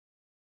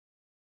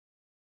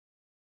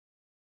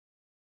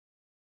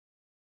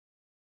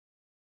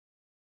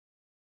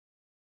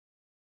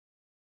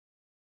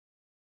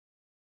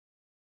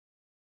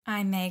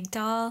I'm Meg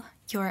Dahl,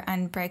 your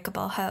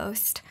unbreakable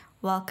host.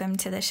 Welcome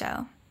to the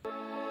show.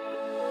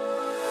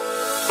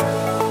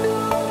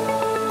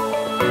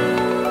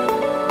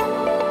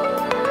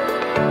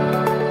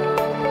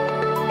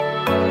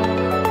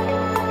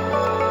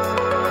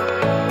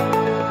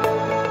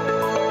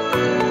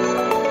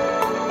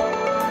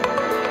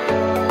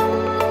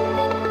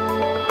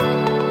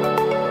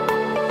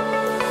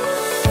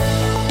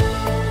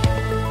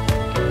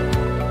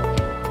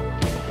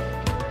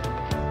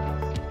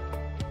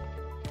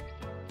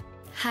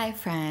 Hi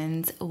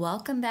friends,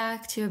 welcome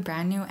back to a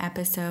brand new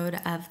episode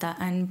of the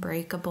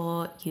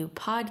Unbreakable You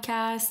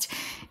podcast.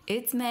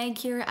 It's Meg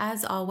here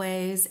as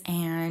always,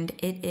 and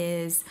it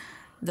is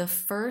the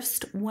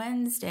first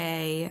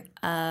Wednesday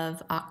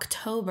of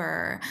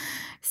October.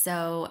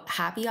 So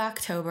happy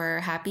October,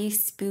 happy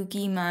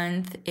spooky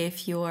month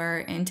if you're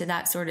into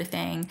that sort of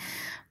thing.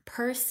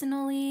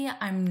 Personally,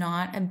 I'm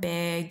not a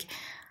big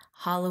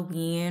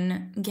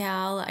Halloween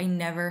gal. I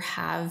never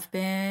have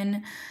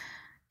been.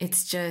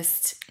 It's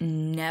just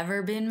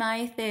never been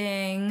my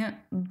thing,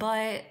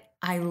 but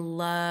I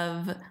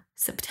love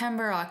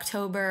September,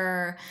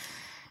 October.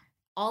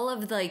 All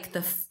of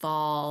the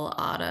fall,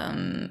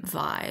 autumn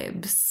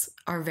vibes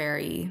are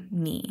very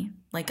me.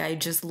 I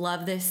just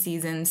love this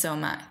season so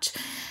much.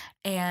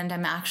 And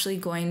I'm actually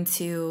going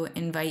to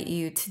invite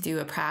you to do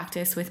a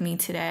practice with me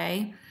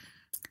today.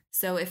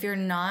 So if you're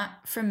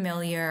not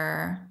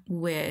familiar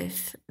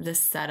with the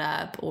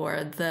setup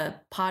or the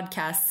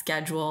podcast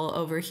schedule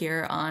over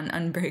here on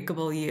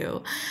Unbreakable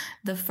You,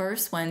 the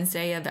first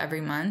Wednesday of every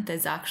month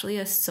is actually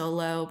a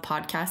solo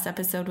podcast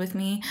episode with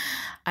me.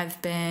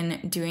 I've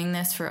been doing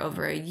this for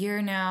over a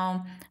year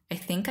now. I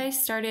think I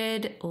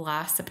started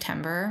last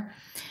September,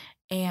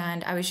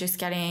 and I was just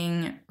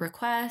getting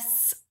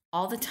requests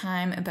all the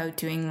time about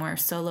doing more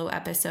solo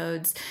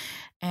episodes.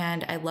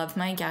 And I love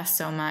my guests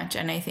so much.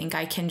 And I think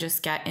I can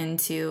just get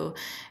into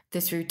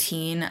this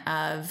routine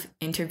of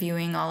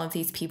interviewing all of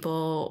these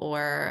people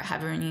or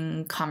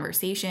having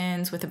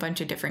conversations with a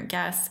bunch of different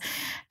guests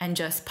and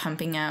just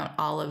pumping out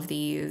all of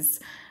these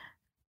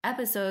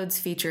episodes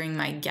featuring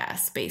my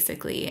guests,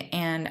 basically.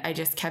 And I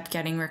just kept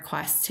getting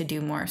requests to do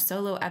more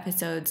solo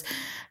episodes.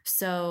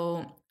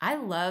 So I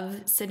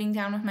love sitting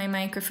down with my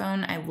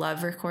microphone. I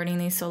love recording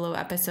these solo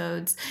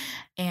episodes.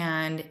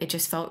 And it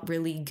just felt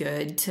really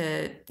good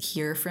to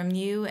hear from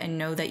you and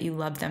know that you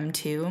love them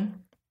too.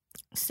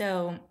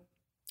 So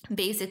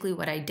basically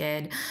what I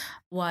did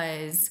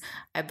was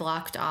I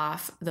blocked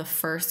off the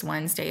first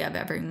Wednesday of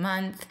every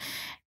month,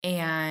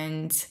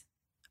 and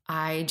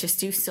I just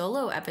do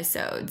solo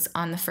episodes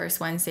on the first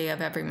Wednesday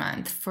of every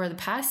month. For the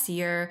past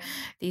year,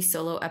 these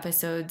solo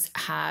episodes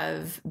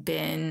have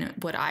been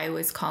what I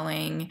was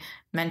calling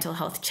mental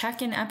health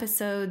check-in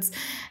episodes.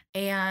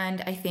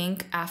 And I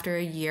think after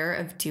a year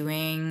of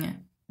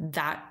doing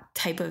that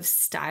type of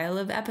style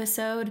of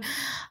episode,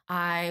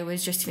 I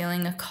was just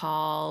feeling a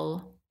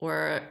call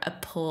or a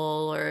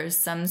pull or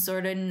some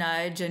sort of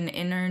nudge, an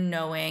inner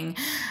knowing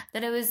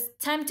that it was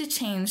time to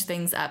change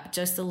things up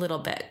just a little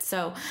bit.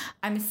 So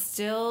I'm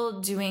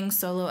still doing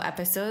solo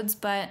episodes,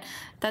 but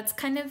that's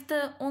kind of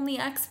the only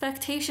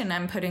expectation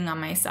I'm putting on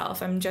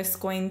myself. I'm just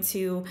going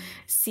to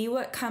see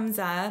what comes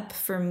up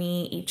for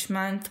me each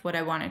month, what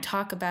I want to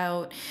talk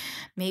about,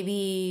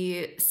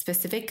 maybe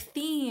specific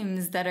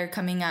themes that are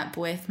coming up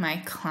with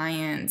my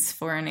clients,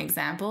 for an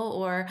example,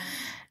 or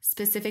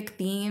specific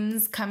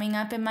themes coming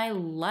up in my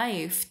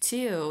life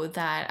too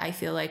that I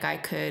feel like I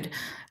could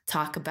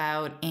talk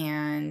about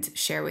and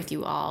share with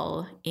you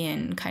all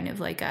in kind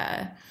of like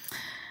a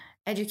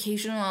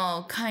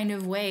educational kind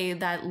of way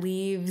that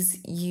leaves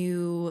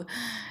you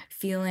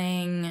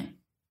feeling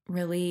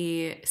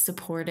really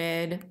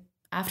supported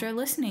after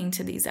listening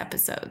to these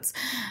episodes.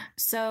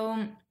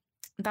 So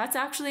that's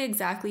actually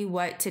exactly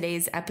what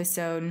today's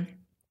episode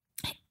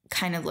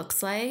kind of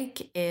looks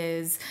like,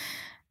 is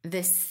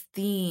this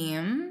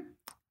theme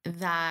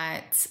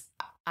that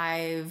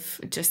I've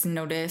just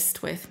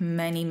noticed with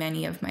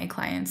many of my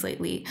clients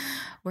lately.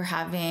 We're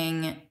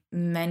having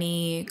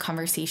many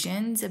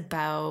conversations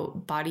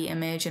about body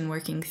image and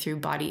working through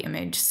body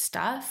image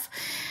stuff.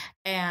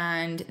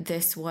 And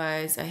this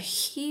was a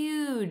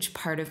huge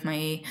part of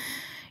my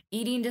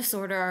eating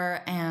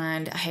disorder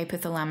and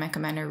hypothalamic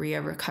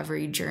amenorrhea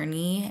recovery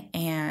journey.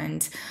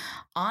 And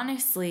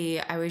honestly,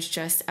 I was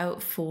just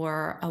out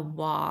for a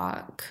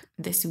walk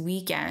this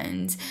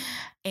weekend,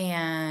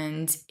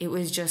 and it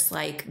was just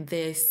like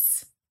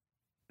this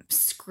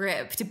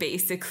script,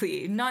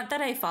 basically. Not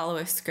that I follow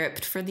a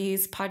script for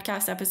these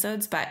podcast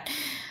episodes, but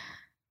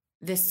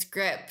the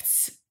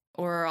script,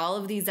 or all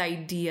of these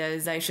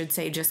ideas, I should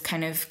say, just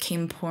kind of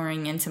came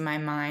pouring into my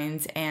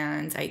mind.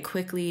 And I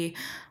quickly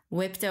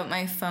whipped out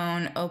my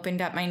phone,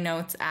 opened up my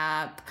notes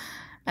app.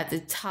 At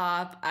the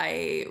top,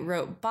 I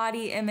wrote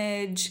body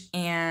image,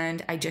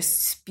 and I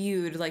just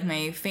spewed,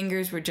 my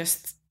fingers were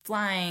just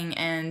flying,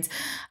 and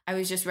I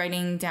was just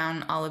writing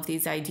down all of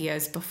these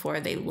ideas before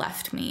they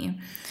left me.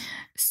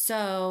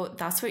 So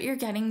that's what you're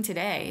getting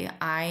today.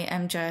 I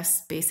am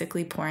just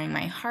basically pouring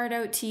my heart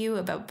out to you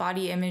about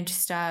body image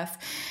stuff.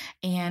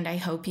 And I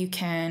hope you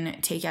can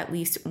take at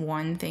least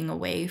one thing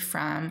away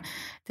from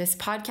this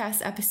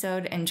podcast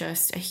episode, and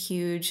just a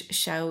huge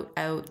shout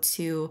out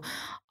to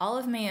all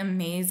of my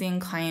amazing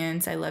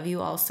clients. I love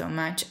you all so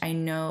much. I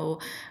know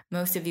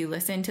most of you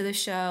listen to the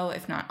show,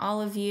 if not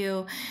all of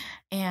you.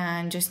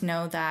 And just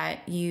know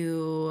that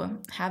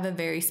you have a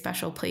very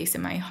special place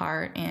in my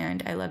heart,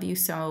 and I love you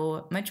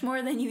so much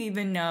more than you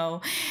even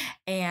know.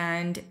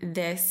 And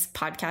this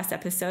podcast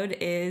episode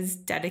is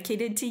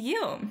dedicated to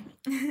you.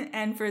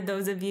 And for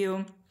those of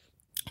you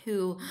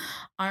who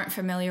aren't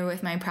familiar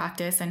with my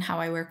practice and how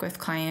I work with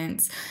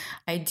clients,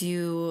 I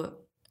do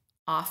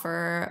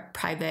offer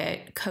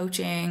private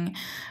coaching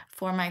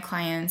for my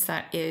clients.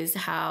 That is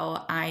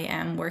how I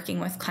am working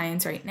with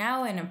clients right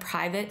now, in a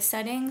private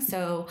setting.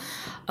 So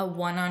a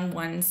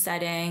one-on-one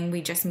setting.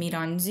 We just meet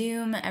on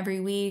Zoom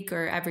every week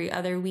or every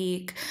other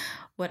week,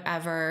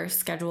 whatever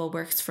schedule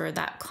works for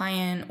that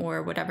client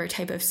or whatever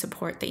type of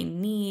support they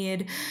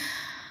need.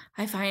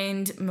 I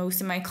find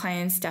most of my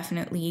clients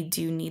definitely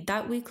do need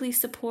that weekly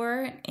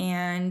support,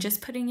 and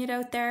just putting it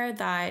out there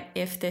that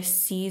if this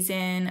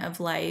season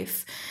of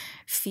life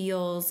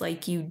feels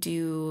like you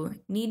do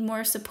need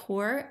more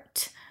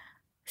support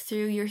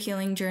through your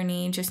healing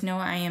journey, just know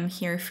I am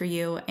here for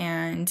you.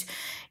 And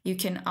you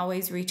can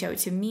always reach out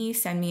to me,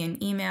 send me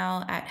an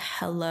email at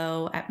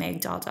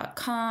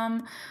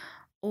hello@megdahl.com,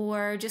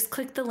 or just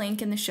click the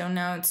link in the show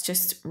notes.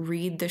 Just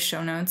read the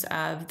show notes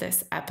of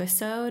this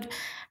episode,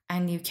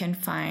 and you can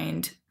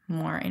find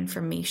more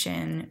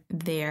information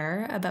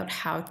there about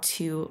how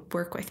to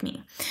work with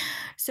me.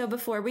 So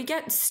before we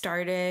get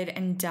started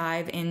and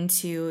dive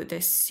into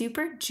this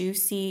super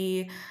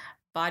juicy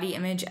body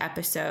image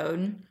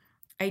episode,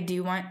 I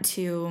do want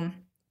to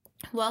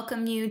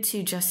welcome you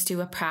to just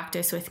do a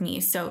practice with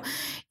me. So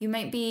you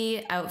might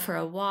be out for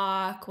a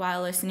walk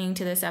while listening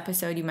to this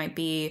episode. You might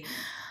be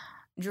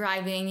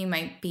driving. You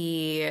might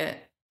be,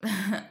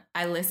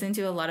 I listen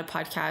to a lot of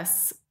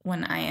podcasts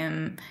when I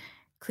am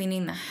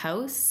cleaning the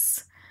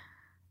house.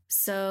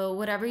 So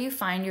whatever you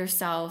find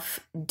yourself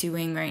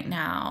doing right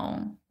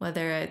now,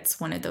 whether it's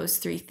one of those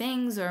three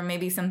things or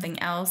maybe something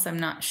else, I'm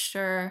not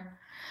sure,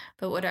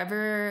 but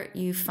whatever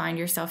you find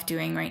yourself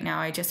doing right now,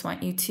 I just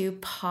want you to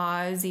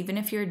pause. Even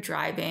if you're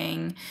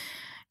driving,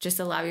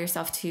 just allow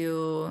yourself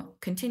to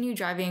continue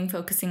driving,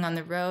 focusing on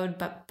the road,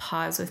 but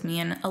pause with me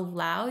and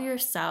allow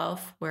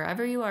yourself,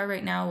 wherever you are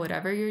right now,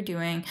 whatever you're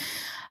doing,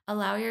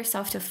 allow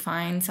yourself to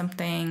find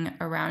something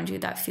around you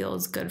that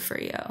feels good for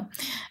you.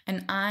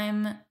 And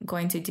I'm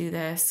going to do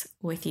this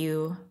with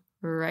you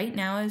right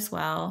now as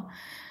well.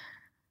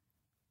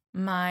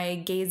 My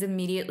gaze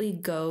immediately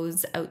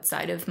goes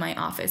outside of my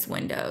office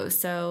window.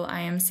 So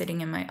I am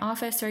sitting in my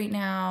office right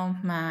now.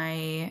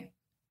 My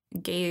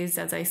gaze,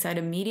 as I said,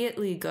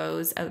 immediately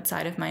goes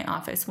outside of my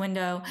office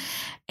window.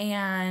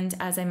 And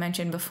as I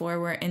mentioned before,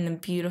 we're in the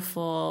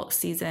beautiful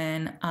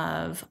season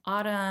of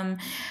autumn,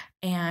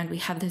 and we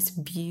have this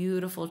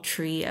beautiful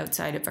tree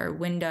outside of our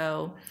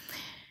window.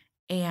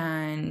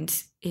 And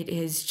it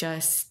is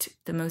just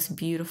the most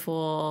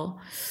beautiful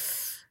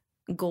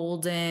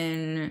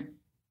golden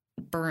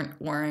burnt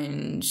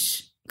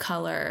orange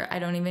color. I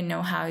don't even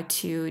know how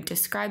to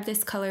describe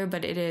this color,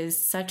 but it is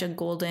such a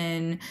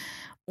golden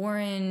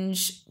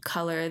orange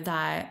color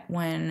that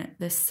when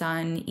the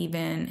sun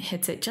even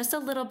hits it just a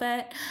little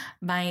bit,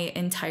 my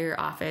entire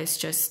office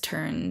just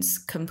turns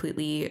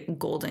completely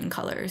golden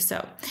color.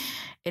 So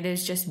it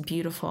is just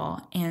beautiful.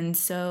 And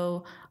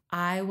so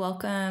I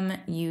welcome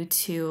you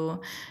to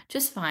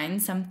just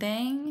find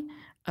something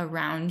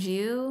around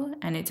you,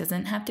 and it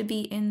doesn't have to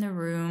be in the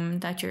room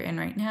that you're in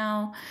right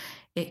now.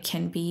 It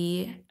can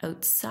be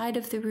outside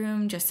of the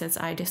room, just as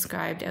I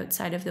described,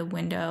 outside of the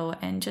window,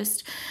 and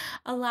just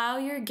allow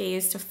your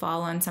gaze to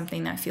fall on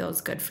something that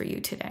feels good for you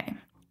today.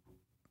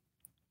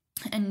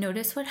 And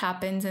notice what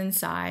happens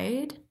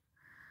inside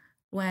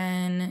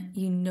when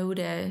you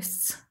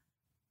notice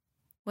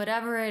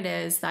whatever it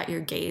is that your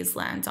gaze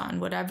lands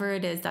on, whatever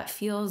it is that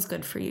feels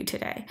good for you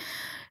today.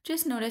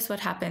 Just notice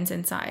what happens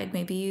inside.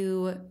 Maybe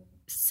you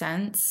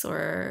sense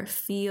or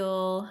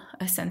feel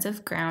a sense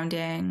of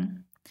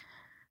grounding,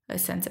 a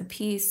sense of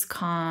peace,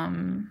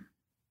 calm.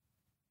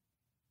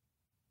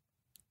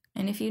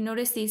 And if you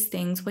notice these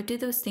things, what do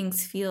those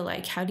things feel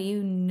like? How do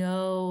you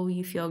know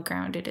you feel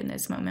grounded in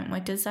this moment?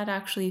 What does that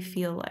actually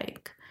feel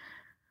like?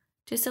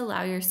 Just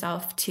allow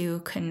yourself to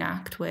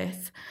connect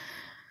with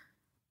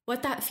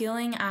what that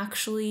feeling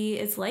actually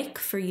is like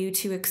for you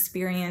to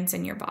experience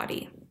in your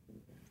body.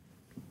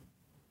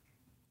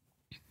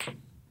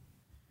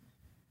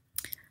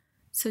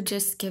 So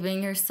just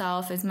giving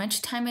yourself as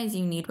much time as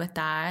you need with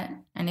that.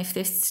 And if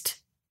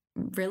this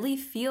really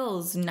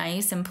feels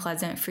nice and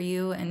pleasant for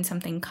you and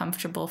something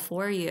comfortable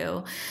for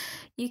you,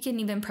 you can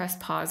even press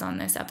pause on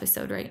this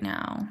episode right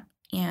now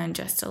and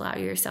just allow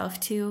yourself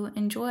to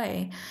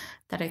enjoy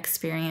that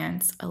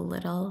experience a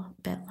little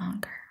bit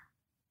longer.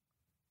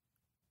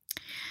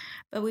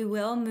 But we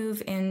will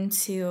move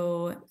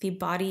into the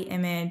body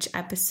image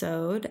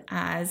episode.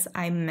 As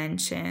I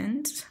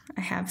mentioned,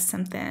 I have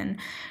something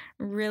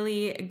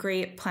really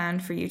great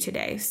planned for you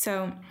today.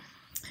 So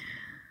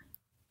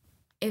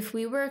if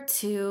we were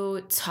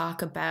to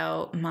talk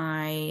about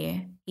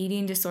my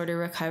eating disorder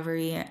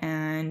recovery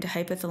and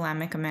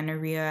hypothalamic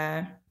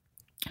amenorrhea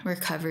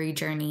recovery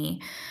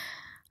journey,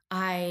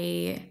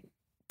 I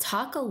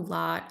talk a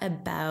lot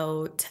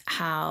about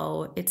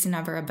how it's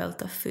never about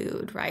the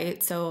food,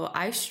 right? So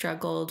I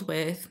struggled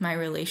with my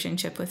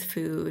relationship with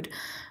food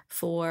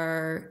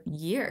for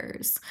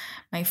years.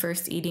 My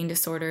first eating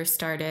disorder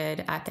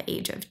started at the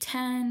age of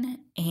 10,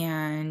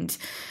 and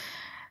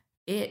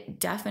it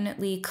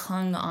definitely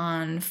clung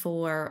on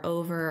for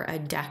over a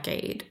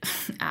decade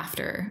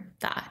after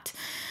that.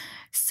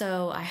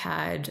 So I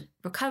had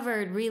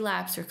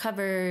relapsed,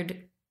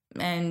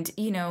 and,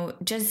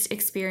 just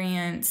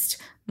experienced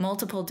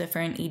multiple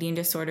different eating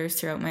disorders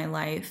throughout my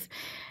life.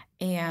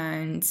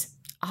 And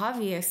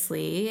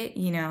obviously,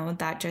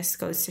 that just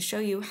goes to show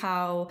you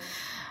how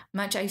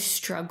much I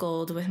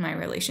struggled with my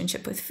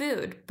relationship with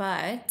food.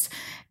 But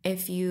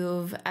if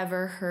you've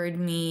ever heard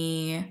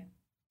me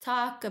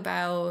talk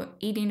about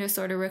eating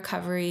disorder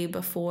recovery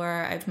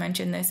before, I've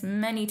mentioned this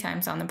many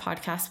times on the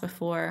podcast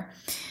before.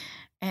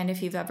 And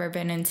if you've ever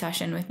been in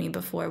session with me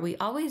before, we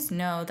always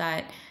know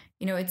that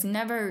it's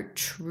never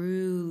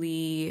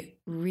truly,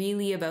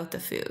 really about the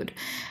food.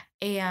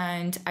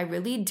 And I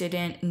really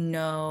didn't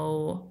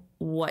know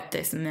what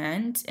this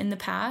meant in the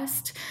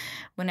past.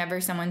 Whenever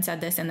someone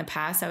said this in the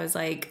past, I was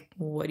like,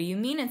 what do you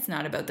mean it's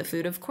not about the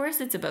food? Of course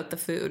it's about the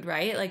food,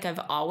 right? Like,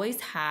 I've always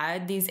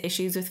had these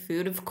issues with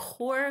food. Of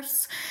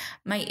course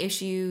my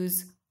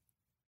issues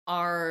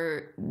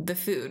are the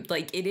food.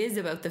 Like, it is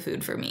about the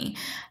food for me.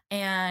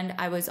 And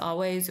I was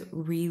always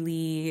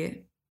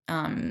really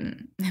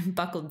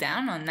buckled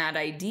down on that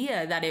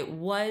idea that it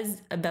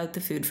was about the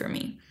food for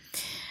me.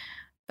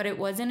 But it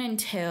wasn't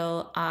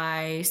until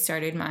I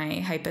started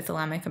my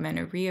hypothalamic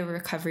amenorrhea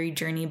recovery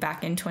journey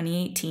back in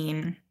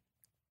 2018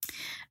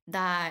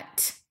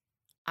 that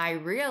I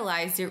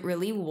realized it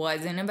really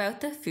wasn't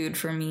about the food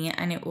for me,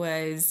 and it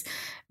was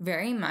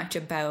very much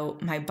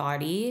about my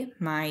body.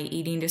 My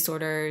eating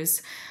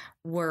disorders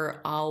were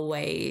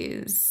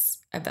always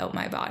about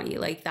my body.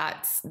 Like,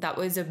 that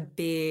was a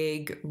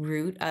big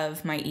root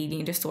of my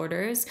eating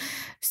disorders.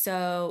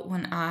 So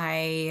when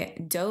I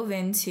dove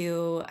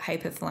into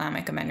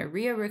hypothalamic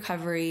amenorrhea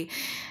recovery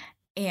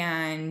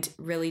and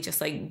really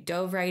just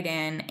dove right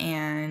in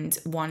and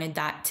wanted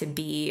that to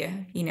be,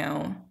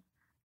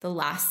 the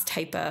last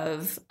type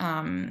of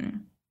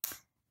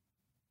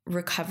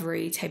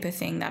recovery type of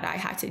thing that I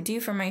had to do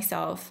for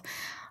myself,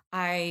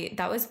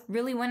 that was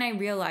really when I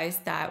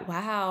realized that,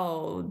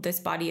 wow, this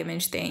body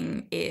image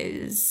thing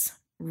is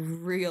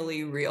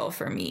really real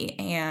for me.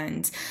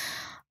 And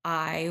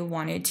I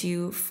wanted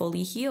to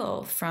fully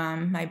heal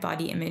from my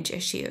body image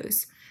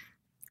issues.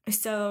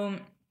 So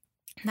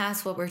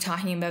that's what we're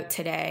talking about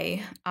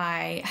today.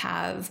 I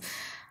have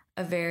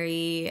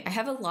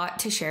a lot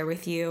to share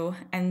with you.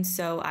 And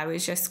so I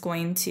was just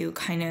going to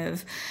kind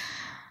of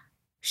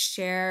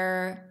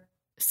share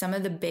some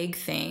of the big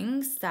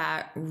things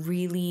that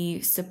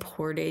really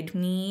supported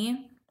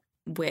me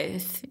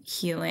with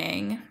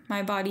healing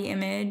my body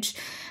image,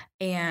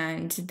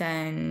 and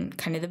then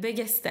kind of the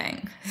biggest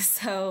thing.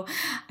 So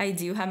I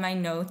do have my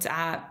notes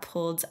app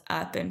pulled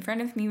up in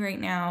front of me right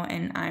now,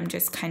 and I'm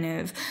just kind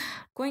of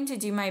going to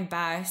do my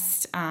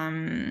best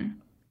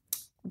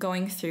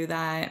going through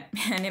that.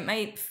 And it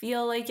might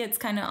feel like it's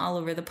kind of all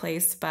over the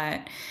place,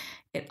 but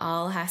it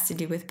all has to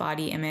do with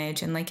body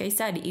image. And like I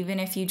said, even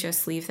if you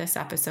just leave this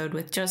episode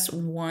with just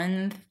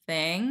one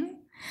thing,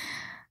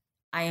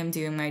 I am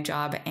doing my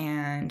job,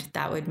 and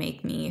that would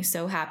make me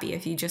so happy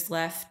if you just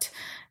left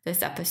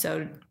this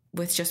episode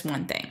with just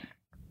one thing.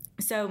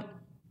 So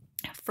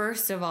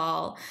first of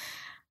all,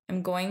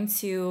 I'm going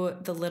to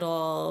the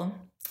little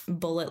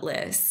bullet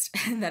list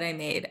that I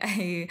made.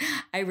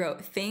 I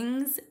wrote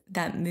things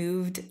that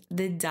moved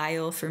the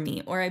dial for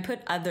me, or I put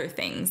other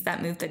things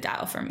that moved the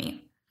dial for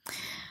me.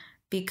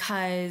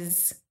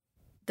 Because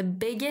the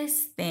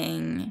biggest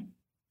thing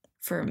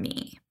for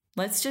me,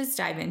 let's just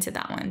dive into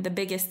that one. The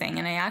biggest thing,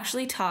 and I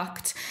actually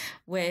talked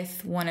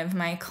with one of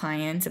my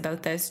clients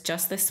about this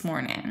just this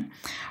morning.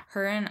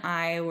 Her and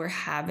I were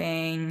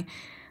having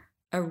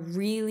a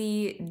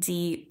really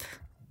deep,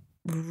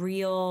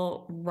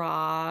 real,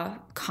 raw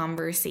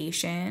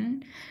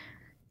conversation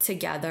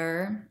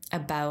together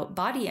about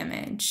body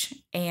image.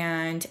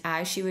 And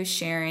as she was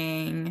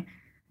sharing,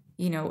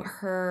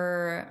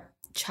 her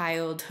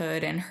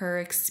childhood and her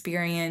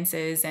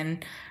experiences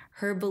and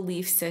her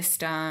belief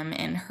system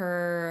and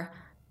her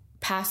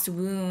past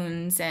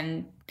wounds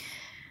and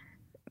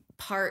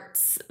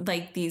parts,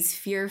 like these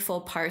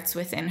fearful parts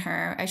within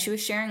her, as she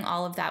was sharing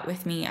all of that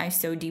with me, I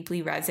so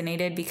deeply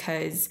resonated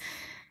because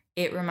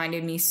it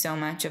reminded me so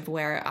much of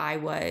where I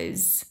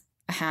was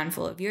a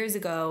handful of years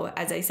ago,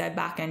 as I said,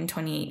 back in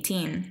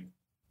 2018.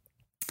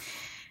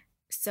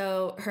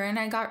 So her and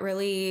I got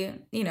really,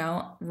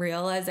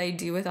 real, as I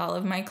do with all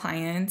of my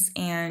clients.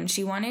 And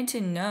she wanted to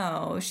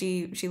know,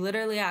 she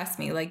literally asked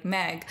me, like,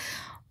 Meg,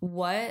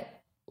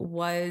 what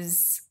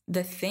was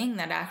the thing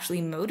that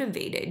actually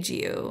motivated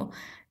you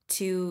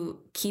to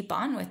keep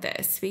on with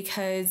this?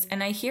 Because,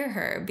 and I hear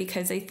her,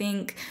 because I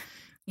think,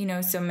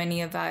 so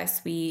many of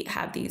us, we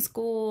have these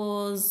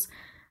goals,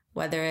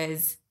 whether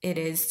it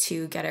is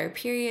to get our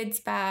periods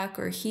back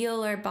or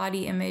heal our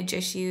body image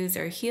issues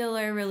or heal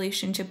our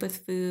relationship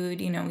with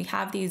food. We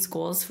have these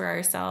goals for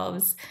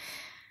ourselves,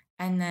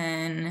 and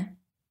then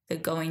the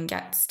going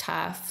gets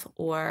tough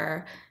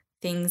or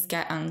things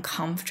get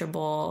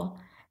uncomfortable.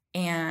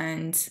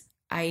 And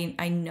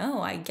I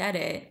know, I get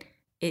it.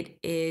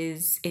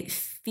 It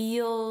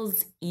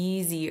feels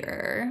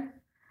easier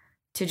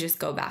to just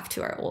go back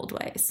to our old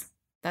ways.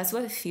 That's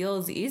what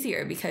feels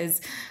easier, because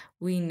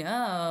we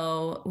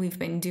know we've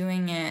been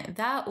doing it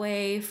that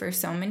way for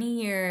so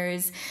many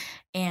years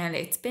and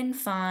it's been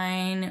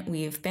fine.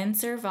 We've been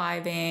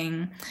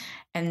surviving.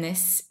 And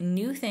this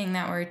new thing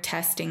that we're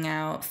testing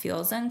out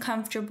feels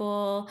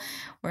uncomfortable.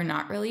 We're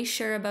not really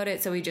sure about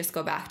it. So we just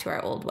go back to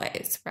our old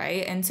ways,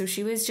 right? And so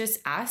she was just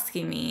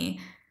asking me,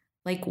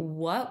 like,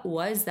 what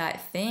was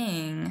that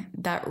thing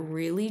that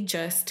really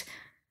just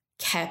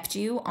kept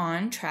you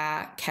on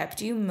track,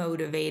 kept you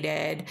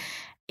motivated,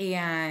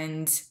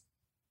 and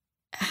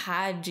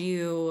had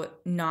you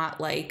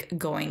not like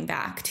going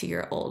back to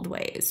your old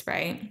ways,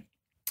 right?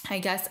 I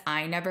guess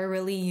I never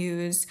really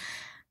use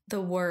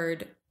the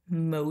word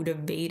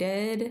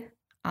motivated,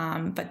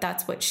 but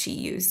that's what she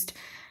used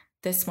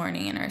this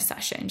morning in our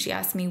session. She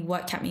asked me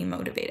what kept me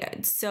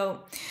motivated.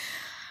 So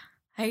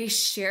I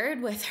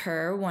shared with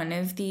her one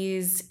of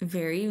these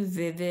very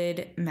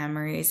vivid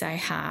memories I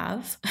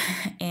have,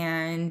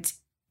 and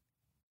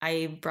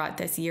I brought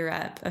this year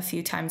up a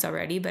few times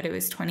already, but it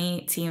was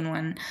 2018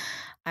 when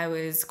I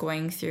was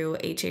going through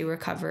HA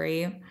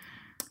recovery,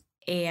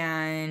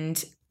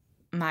 and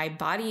my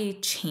body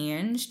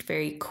changed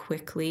very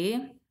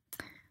quickly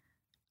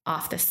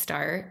off the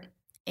start.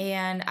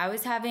 And I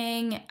was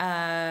having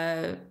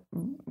a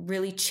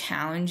really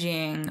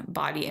challenging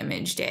body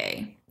image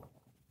day.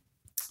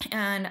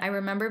 And I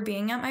remember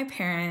being at my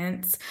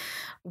parents',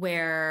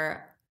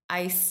 where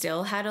I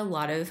still had a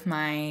lot of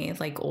my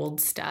like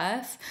old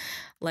stuff.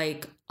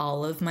 Like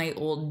all of my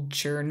old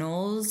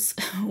journals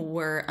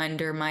were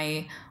under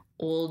my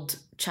old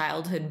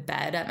childhood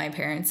bed at my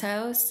parents'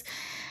 house.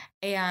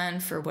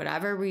 And for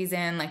whatever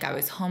reason, like I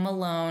was home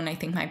alone. I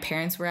think my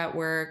parents were at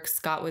work.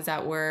 Scott was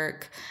at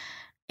work.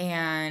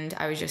 And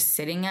I was just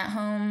sitting at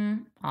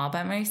home all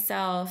by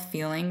myself,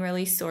 feeling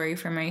really sorry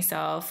for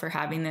myself for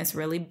having this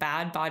really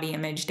bad body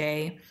image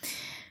day.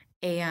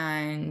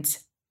 And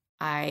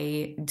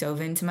I dove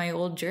into my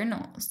old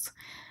journals.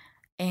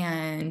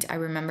 And I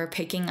remember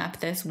picking up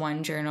this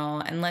one journal,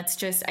 and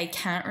I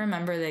can't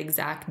remember the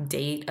exact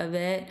date of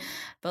it,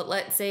 but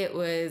let's say it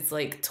was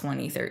like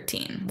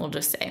 2013, we'll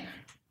just say.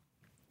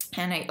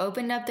 And I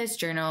opened up this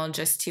journal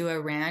just to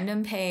a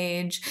random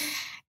page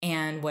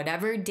and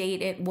whatever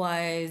date it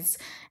was,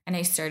 and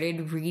I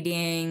started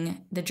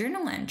reading the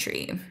journal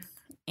entry.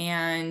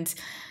 And,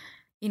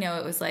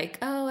 it was like,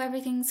 oh,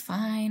 everything's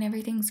fine,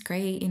 everything's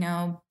great, and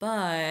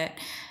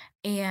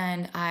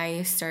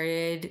I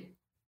started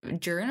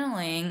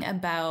journaling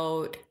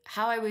about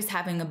how I was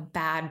having a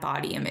bad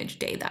body image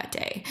day that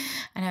day.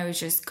 And I was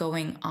just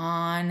going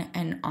on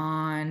and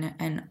on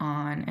and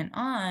on and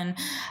on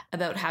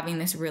about having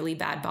this really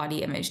bad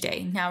body image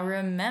day. Now,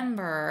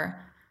 remember,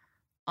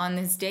 on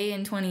this day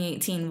in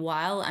 2018,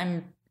 while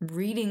I'm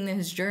reading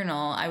this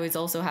journal, I was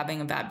also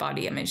having a bad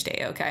body image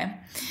day, okay?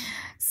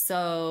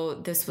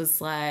 So this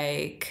was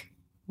like,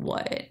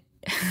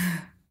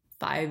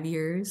 5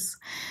 years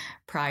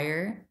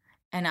prior.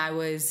 And I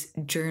was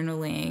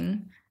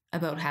journaling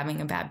about having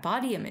a bad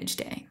body image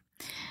day.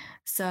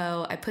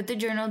 So I put the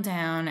journal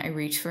down. I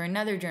reached for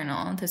another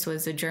journal. This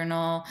was a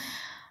journal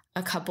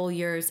a couple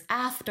years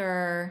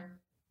after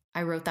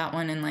I wrote that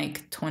one in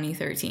like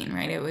 2013,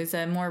 right? It was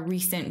a more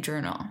recent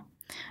journal.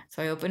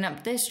 So I opened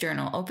up this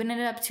journal, open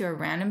it up to a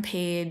random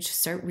page,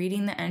 start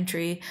reading the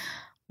entry.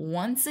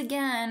 Once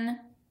again,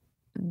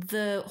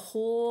 the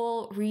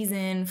whole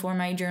reason for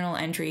my journal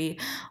entry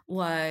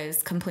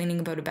was complaining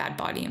about a bad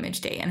body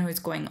image day. And I was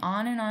going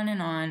on and on and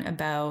on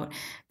about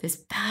this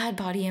bad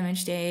body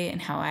image day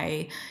and how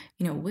I,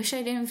 wish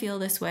I didn't feel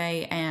this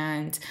way.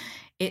 And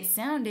it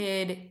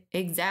sounded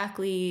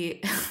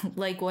exactly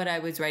like what I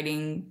was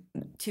writing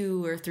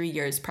 2 or 3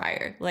 years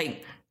prior.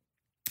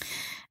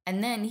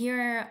 And then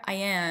here I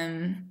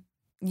am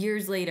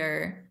years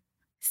later,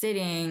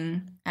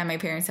 sitting at my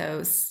parents'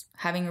 house,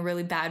 having a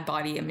really bad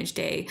body image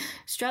day,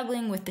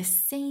 struggling with the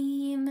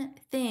same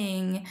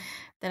thing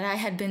that I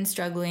had been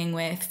struggling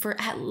with for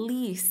at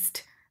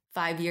least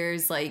 5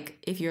 years, like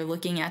if you're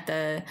looking at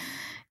the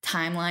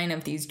timeline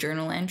of these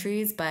journal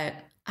entries. But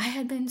I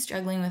had been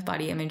struggling with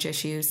body image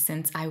issues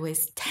since I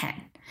was 10.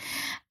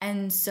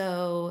 And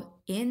so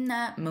in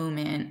that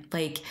moment,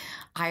 like,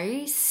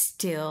 I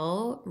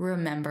still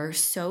remember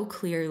so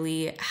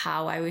clearly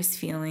how I was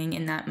feeling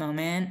in that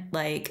moment.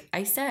 Like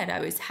I said, I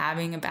was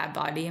having a bad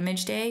body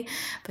image day,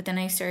 but then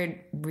I started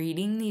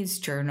reading these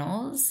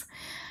journals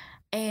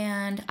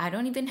and I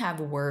don't even have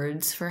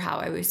words for how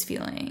I was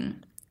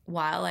feeling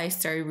while I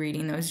started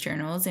reading those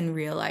journals and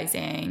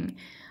realizing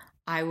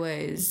I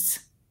was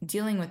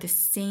dealing with the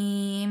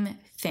same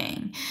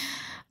thing.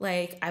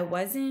 Like, I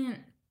wasn't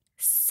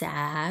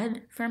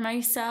sad for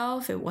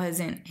myself. It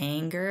wasn't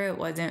anger. It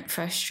wasn't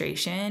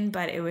frustration,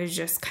 but it was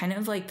just kind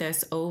of like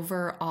this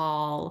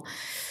overall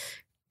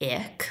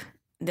ick,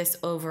 this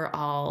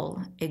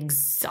overall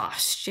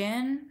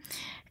exhaustion.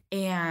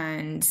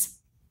 And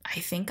I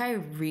think I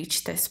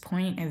reached this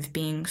point of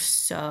being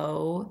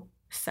so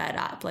fed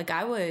up. Like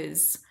I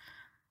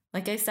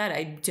said,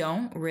 I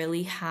don't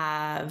really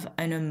have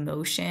an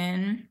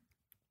emotion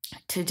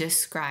to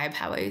describe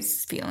how I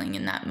was feeling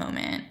in that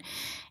moment.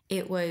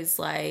 It was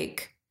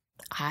like,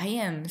 I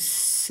am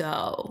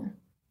so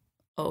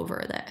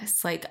over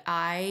this. Like,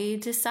 I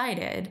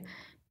decided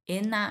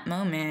in that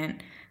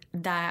moment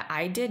that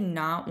I did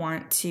not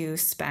want to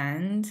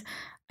spend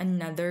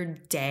another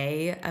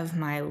day of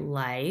my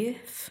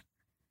life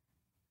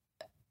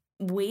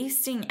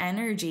wasting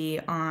energy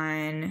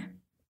on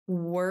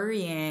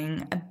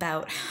worrying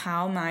about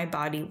how my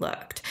body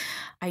looked.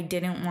 I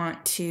didn't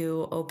want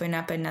to open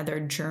up another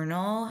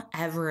journal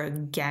ever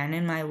again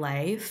in my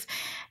life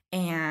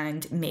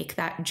and make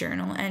that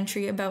journal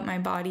entry about my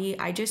body.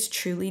 I just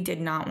truly did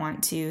not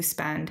want to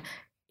spend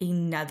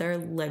another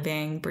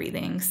living,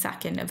 breathing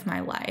second of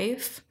my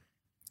life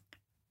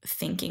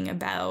thinking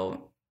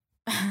about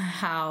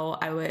how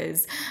I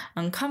was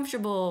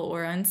uncomfortable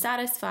or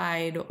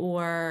unsatisfied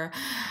or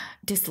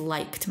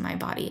disliked my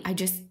body.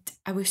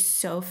 I was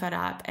so fed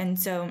up. And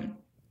so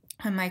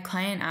when my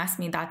client asked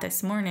me that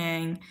this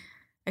morning,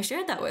 I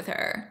shared that with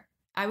her.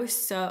 I was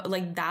so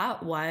like,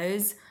 that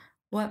was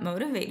what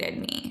motivated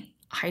me.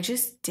 I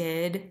just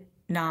did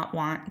not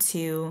want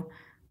to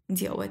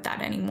deal with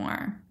that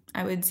anymore.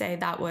 I would say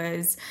that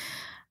was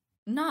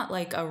not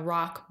like a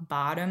rock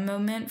bottom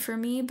moment for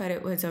me, but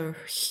it was a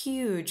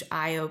huge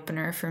eye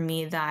opener for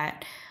me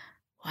that,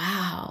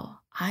 wow,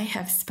 I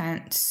have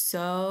spent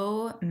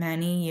so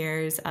many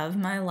years of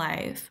my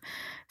life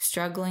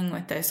struggling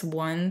with this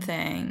one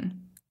thing,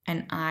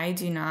 and I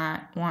do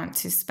not want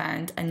to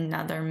spend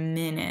another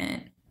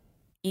minute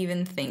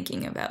even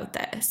thinking about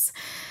this.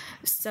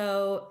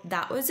 So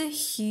that was a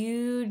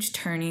huge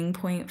turning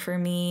point for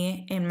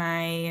me in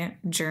my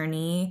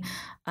journey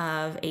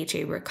of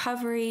HA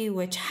recovery,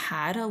 which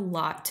had a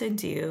lot to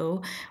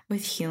do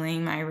with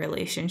healing my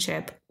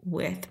relationship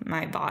with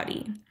my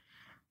body.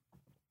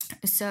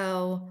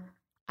 So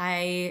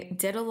I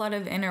did a lot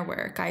of inner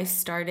work. I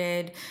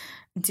started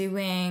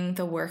doing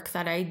the work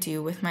that I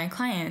do with my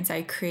clients.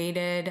 I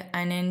created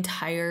an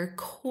entire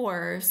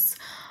course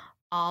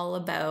all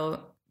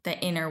about the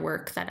inner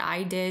work that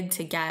I did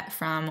to get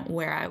from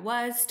where I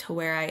was to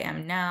where I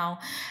am now.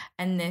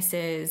 And this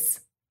is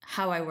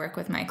how I work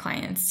with my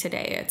clients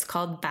today. It's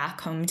called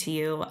Back Home to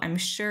You. I'm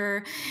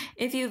sure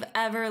if you've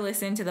ever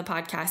listened to the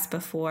podcast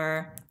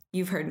before,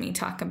 you've heard me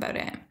talk about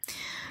it.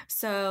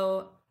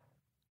 So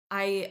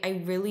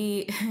I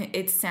really,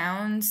 it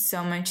sounds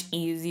so much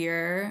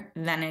easier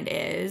than it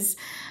is,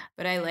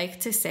 but I like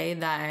to say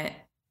that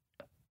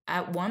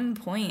at one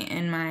point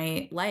in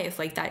my life,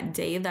 like that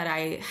day that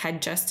I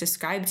had just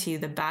described to you,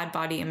 the bad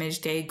body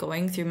image day,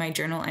 going through my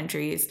journal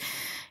entries,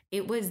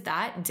 it was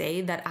that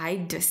day that I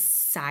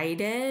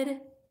decided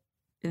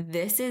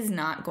this is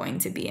not going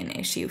to be an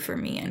issue for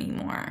me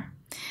anymore.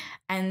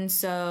 And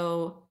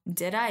so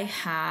did I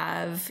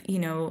have,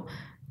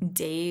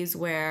 days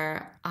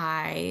where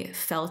I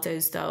felt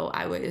as though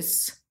I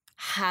was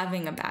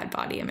having a bad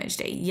body image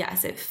day?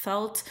 Yes, it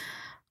felt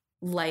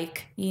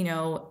like,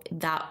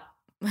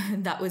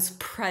 that was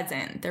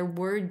present. There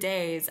were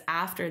days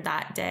after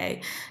that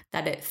day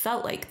that it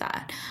felt like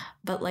that.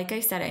 But like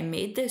I said, I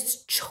made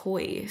this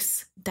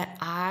choice that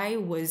I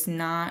was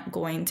not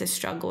going to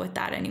struggle with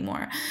that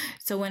anymore.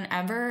 So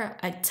whenever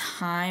a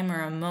time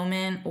or a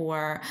moment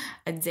or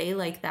a day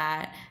like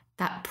that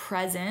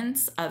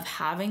presence of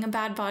having a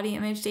bad body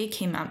image day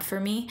came up for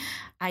me,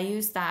 I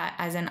used that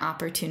as an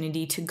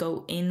opportunity to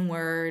go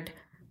inward.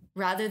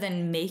 Rather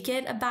than make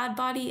it a bad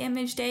body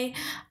image day,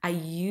 I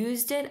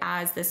used it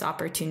as this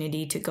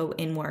opportunity to go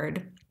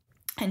inward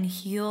and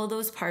heal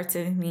those parts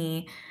of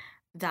me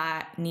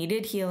that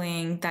needed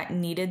healing, that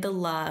needed the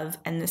love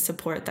and the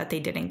support that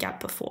they didn't get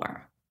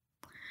before.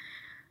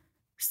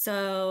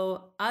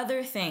 So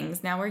other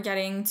things, now we're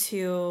getting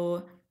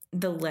to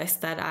the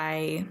list that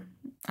I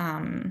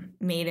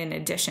made in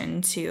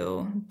addition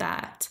to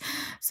that.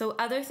 So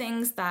other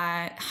things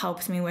that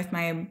helped me with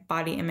my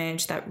body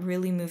image that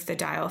really moved the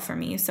dial for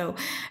me. So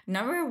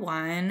number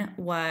one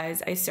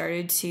was I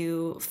started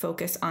to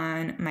focus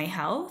on my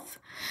health.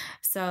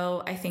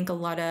 So I think a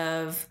lot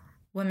of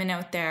women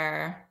out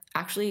there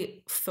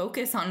actually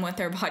focus on what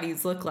their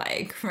bodies look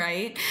like,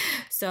 right?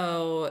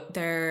 So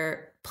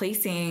they're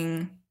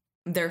placing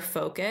their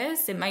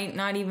focus. It might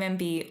not even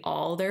be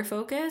all their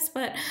focus,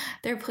 but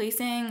they're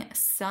placing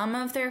some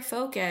of their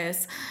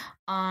focus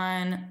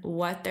on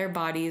what their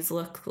bodies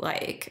look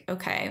like.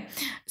 Okay.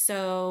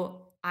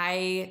 So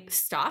I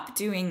stopped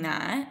doing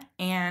that,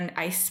 and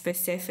I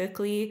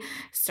specifically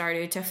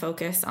started to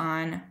focus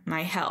on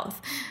my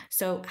health.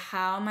 So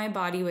how my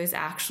body was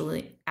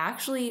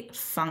actually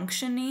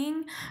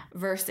functioning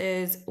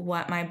versus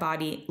what my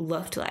body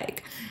looked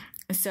like.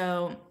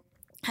 So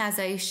as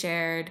I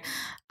shared,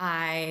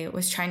 I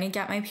was trying to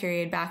get my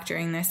period back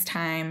during this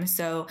time.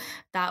 So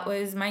that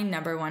was my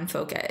number one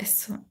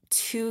focus,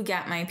 to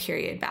get my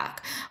period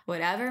back.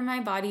 Whatever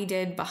my body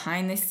did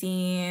behind the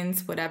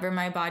scenes, whatever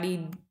my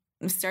body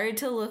started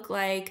to look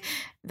like,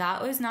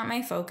 that was not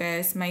my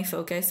focus. My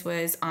focus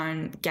was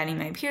on getting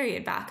my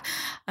period back,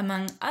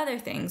 among other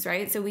things,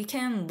 right? So we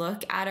can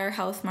look at our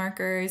health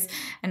markers,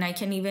 and I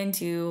can even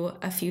do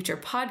a future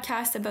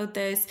podcast about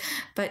this,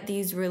 but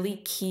these really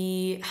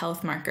key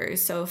health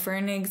markers. So for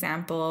an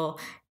example,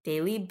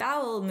 daily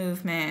bowel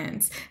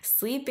movements,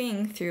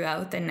 sleeping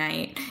throughout the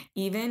night,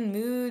 even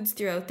moods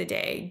throughout the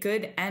day,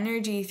 good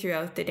energy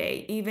throughout the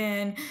day,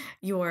 even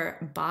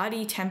your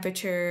body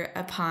temperature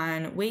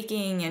upon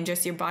waking, and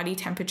just your body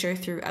temperature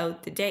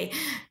throughout the day.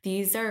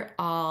 These are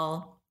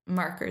all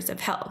markers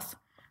of health.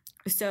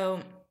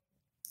 So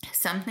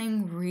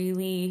something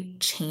really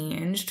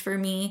changed for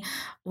me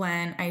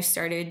when I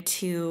started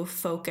to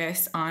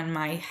focus on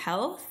my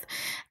health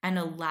and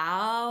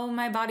allow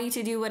my body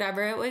to do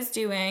whatever it was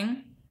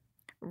doing,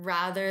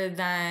 rather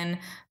than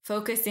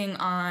focusing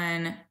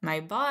on my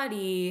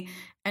body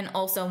and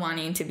also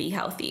wanting to be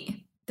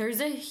healthy.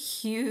 There's a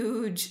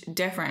huge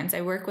difference.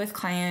 I work with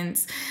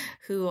clients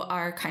who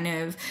are kind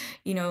of,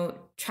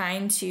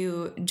 trying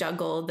to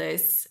juggle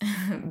this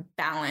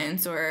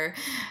balance, or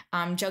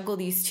juggle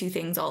these two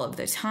things all of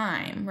the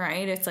time,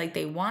 right? It's like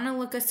they want to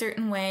look a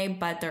certain way,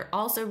 but they're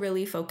also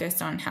really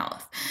focused on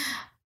health.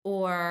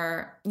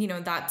 Or,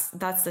 that's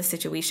the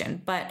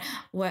situation. But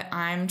what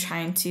I'm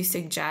trying to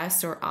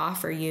suggest or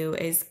offer you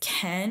is,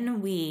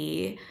 can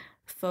we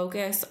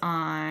focus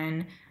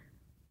on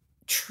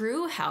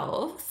true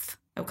health,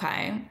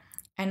 okay,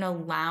 and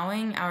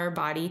allowing our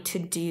body to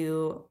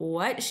do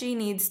what she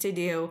needs to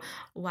do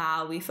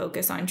while we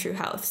focus on true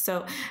health?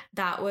 So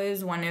that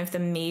was one of the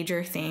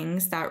major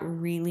things that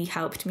really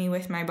helped me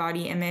with my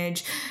body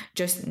image,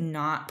 just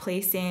not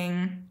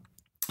placing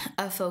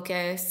a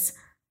focus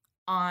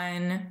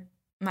on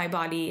my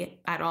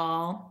body at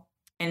all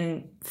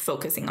and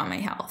focusing on my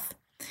health.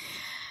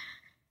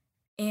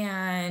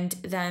 And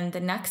then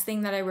the next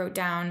thing that I wrote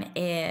down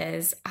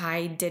is,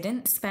 I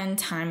didn't spend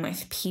time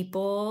with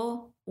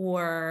people,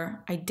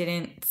 or I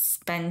didn't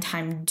spend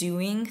time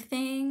doing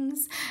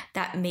things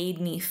that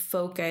made me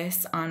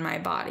focus on my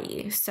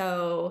body.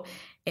 So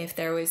if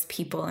there was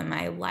people in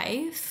my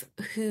life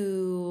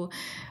who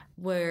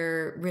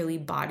were really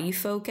body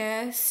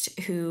focused,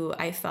 who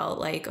I felt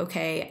like,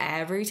 okay,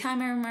 every time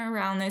I'm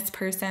around this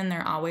person,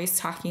 they're always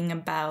talking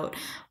about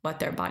what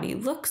their body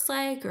looks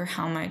like, or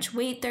how much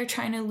weight they're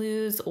trying to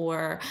lose,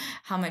 or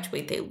how much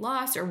weight they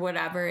lost, or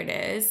whatever it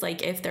is.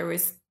 Like, if there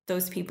was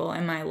those people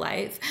in my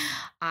life,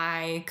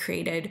 I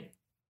created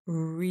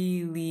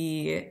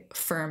really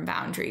firm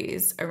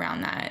boundaries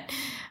around that.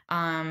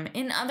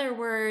 In other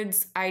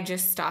words, I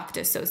just stopped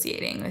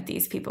associating with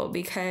these people,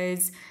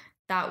 because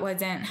that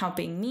wasn't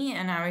helping me,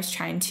 and I was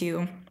trying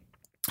to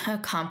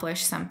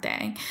accomplish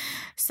something.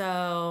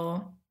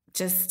 So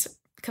just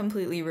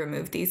completely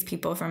removed these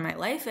people from my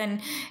life,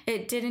 and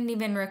it didn't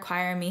even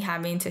require me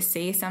having to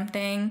say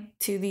something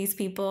to these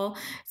people.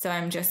 So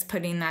I'm just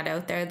putting that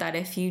out there, that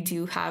if you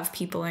do have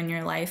people in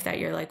your life that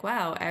you're like,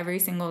 wow, every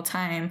single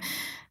time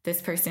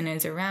this person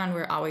is around,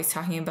 we're always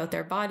talking about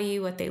their body,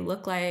 what they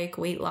look like,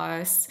 weight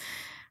loss,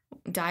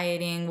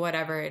 dieting,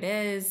 whatever it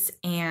is,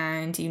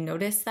 and you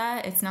notice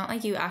that, it's not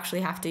like you actually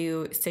have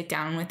to sit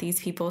down with these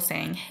people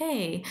saying,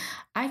 hey,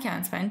 I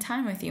can't spend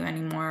time with you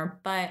anymore.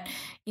 But,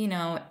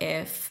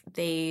 if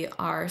they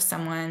are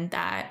someone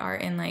that are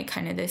in like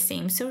kind of the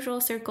same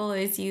social circle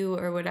as you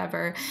or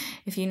whatever,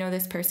 if you know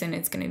this person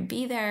is going to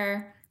be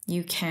there,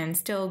 you can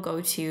still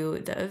go to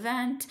the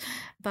event,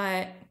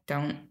 but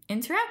don't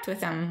interact with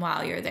them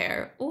while you're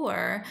there.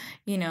 Or,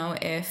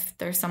 if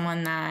there's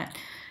someone that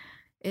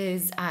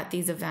is at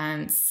these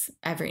events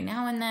every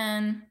now and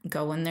then,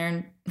 go when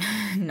they're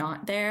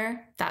not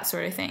there, that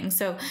sort of thing.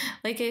 So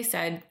like I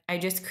said, I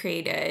just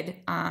created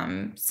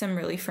some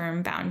really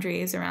firm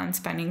boundaries around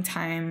spending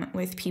time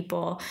with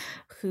people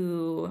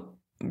who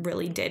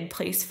really did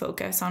place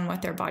focus on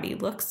what their body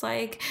looks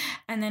like,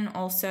 and then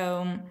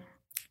also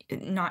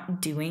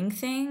not doing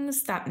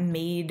things that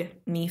made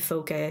me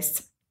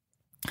focus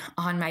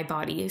on my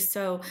body.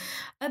 So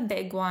a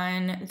big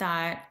one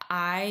that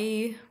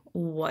I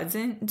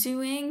wasn't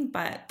doing,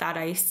 but that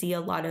I see a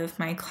lot of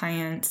my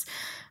clients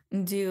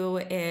do,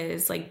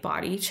 is like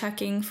body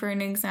checking, for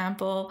an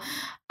example.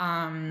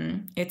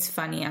 It's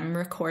funny, I'm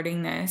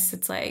recording this,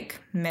 it's like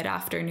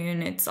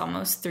mid-afternoon, it's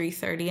almost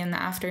 3:30 in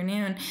the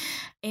afternoon,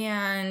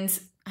 and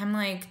I'm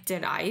like,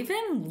 did I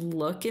even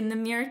look in the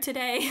mirror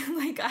today?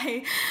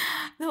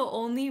 The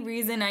only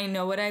reason I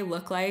know what I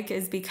look like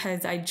is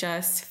because I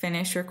just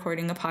finished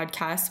recording a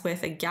podcast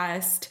with a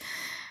guest,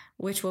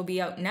 which will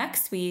be out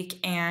next week.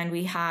 And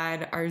we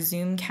had our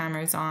Zoom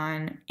cameras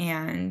on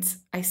and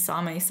I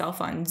saw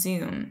myself on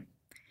Zoom.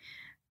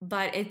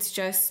 But it's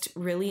just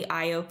really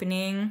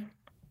eye-opening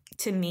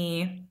to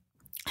me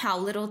how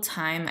little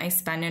time I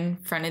spend in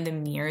front of the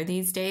mirror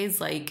these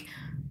days, like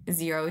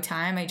 0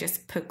 time. I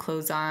just put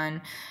clothes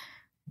on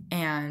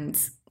and,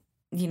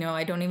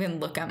 I don't even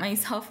look at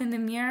myself in the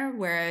mirror.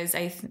 Whereas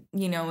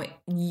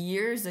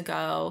years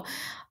ago,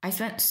 I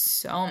spent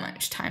so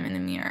much time in the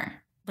mirror.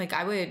 Like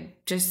I would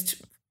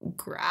just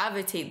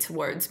gravitate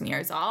towards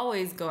mirrors,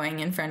 always going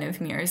in front of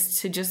mirrors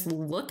to just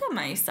look at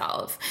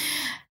myself.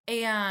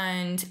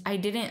 And I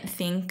didn't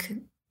think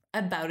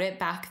about it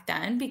back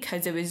then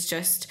because it was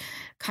just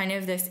kind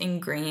of this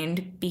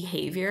ingrained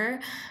behavior.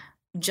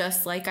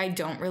 Just like I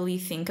don't really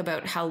think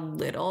about how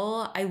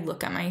little I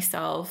look at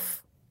myself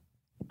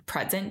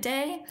present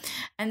day.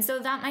 And so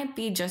that might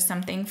be just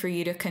something for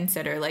you to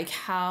consider. Like,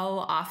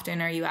 how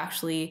often are you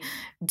actually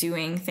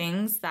doing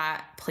things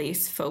that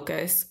place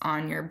focus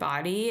on your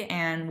body?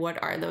 And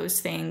what are those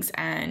things?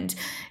 And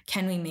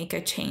can we make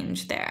a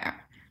change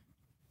there?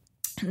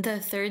 The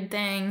third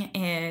thing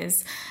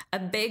is a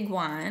big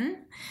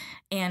one.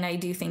 And I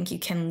do think you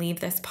can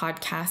leave this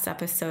podcast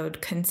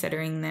episode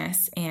considering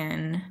this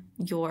in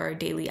your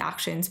daily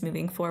actions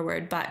moving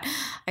forward. But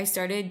I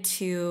started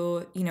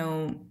to,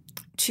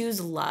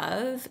 choose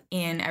love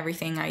in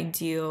everything I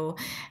do,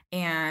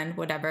 and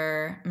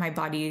whatever my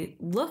body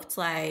looked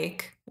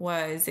like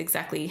was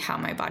exactly how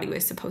my body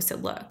was supposed to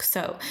look.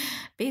 So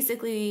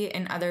basically,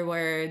 in other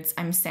words,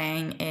 I'm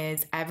saying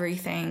is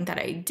everything that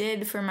I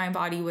did for my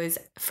body was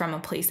from a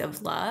place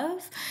of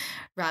love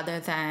rather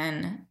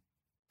than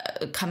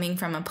coming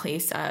from a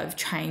place of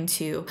trying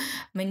to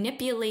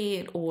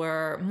manipulate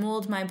or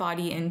mold my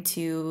body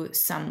into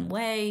some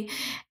way.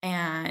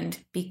 And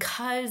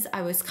because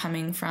I was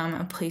coming from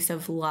a place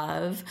of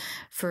love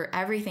for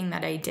everything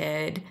that I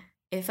did,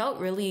 it felt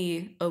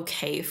really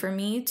okay for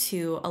me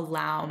to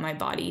allow my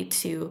body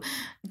to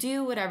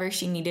do whatever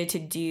she needed to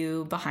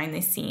do behind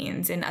the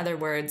scenes. In other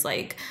words,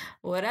 like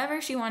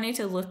whatever she wanted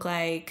to look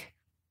like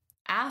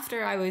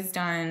after I was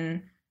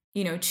done,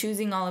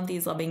 choosing all of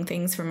these loving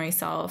things for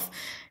myself,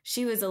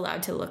 she was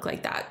allowed to look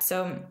like that.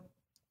 So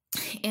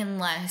in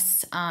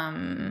less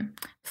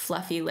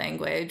fluffy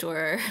language,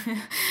 or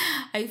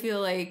I feel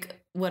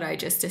like what I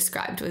just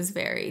described was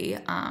very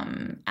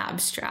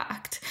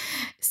abstract.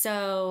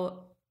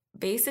 So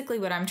basically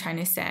what I'm trying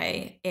to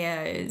say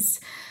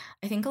is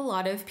I think a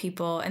lot of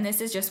people, and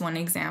this is just one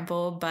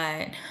example,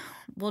 but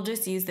we'll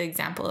just use the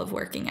example of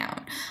working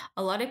out.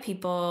 A lot of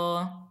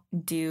people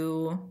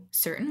do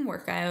certain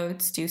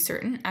workouts, do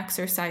certain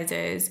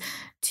exercises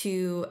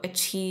to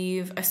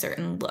achieve a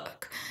certain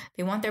look.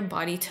 They want their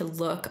body to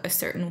look a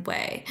certain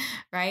way,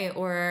 right?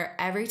 Or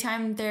every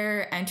time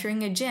they're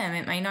entering a gym,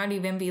 it might not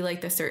even be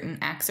like the certain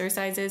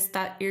exercises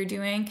that you're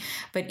doing,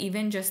 but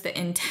even just the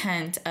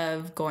intent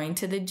of going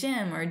to the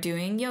gym or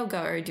doing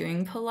yoga or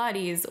doing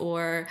Pilates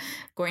or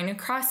going to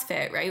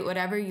CrossFit, right?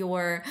 Whatever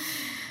your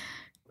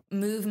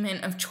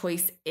movement of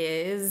choice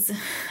is.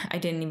 I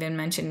didn't even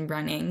mention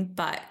running,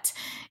 but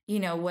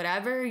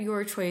whatever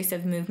your choice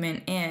of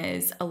movement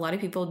is, a lot of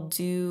people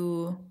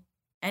do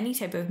any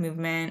type of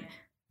movement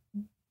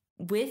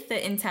with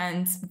the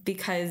intent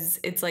because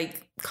it's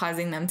like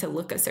causing them to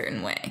look a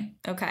certain way.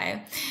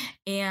 Okay.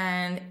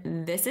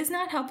 And this is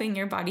not helping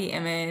your body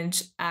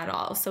image at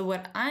all. So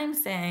what I'm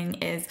saying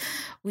is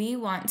we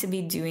want to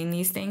be doing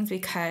these things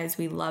because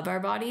we love our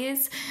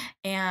bodies,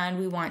 and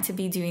we want to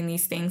be doing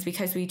these things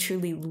because we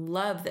truly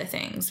love the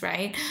things,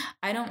 right?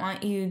 I don't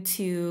want you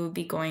to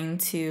be going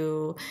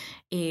to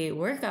a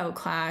workout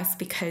class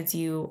because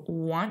you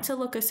want to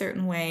look a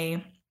certain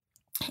way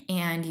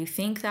and you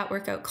think that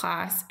workout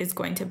class is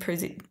going to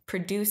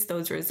produce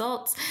those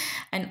results.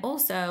 And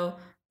also,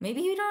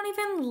 maybe you don't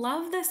even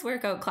love this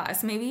workout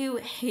class. Maybe you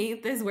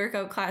hate this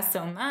workout class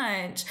so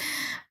much,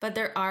 but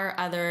there are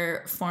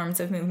other forms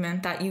of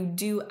movement that you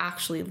do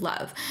actually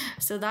love.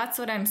 So that's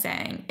what I'm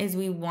saying, is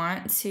we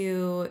want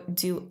to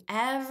do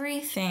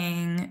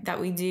everything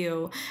that we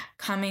do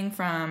coming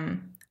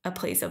from a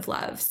place of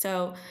love.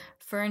 So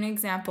for an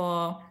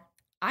example,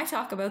 I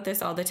talk about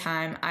this all the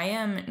time. I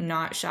am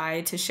not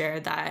shy to share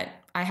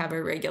that I have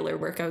a regular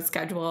workout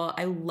schedule.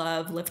 I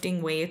love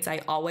lifting weights. I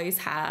always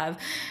have.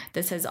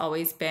 This has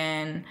always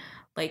been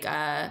like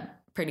a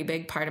pretty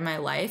big part of my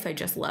life. I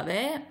just love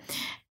it.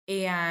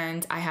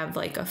 And I have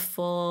like a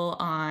full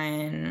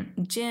on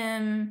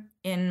gym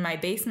in my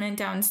basement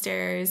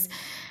downstairs,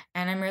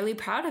 and I'm really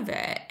proud of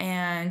it.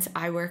 And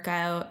I work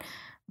out,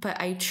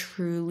 but I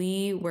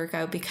truly work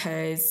out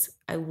because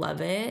I love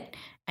it.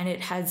 And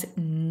it has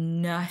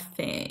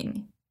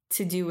nothing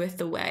to do with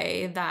the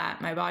way that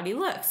my body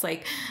looks.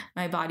 Like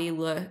my body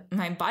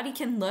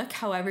can look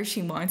however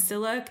she wants to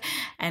look.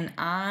 And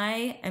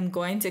I am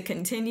going to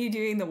continue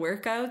doing the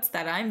workouts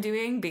that I'm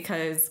doing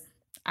because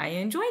I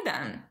enjoy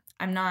them.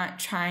 I'm not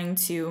trying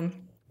to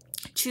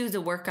choose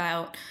a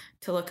workout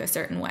to look a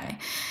certain way.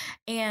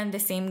 And the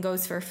same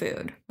goes for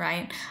food,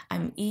 right?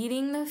 I'm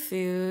eating the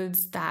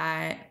foods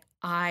that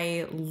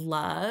I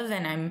love,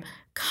 and I'm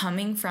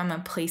coming from a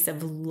place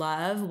of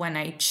love when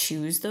I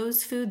choose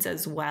those foods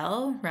as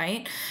well,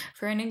 right?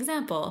 For an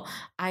example,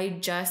 I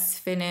just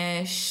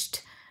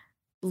finished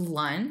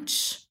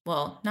lunch.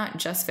 Well, not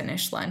just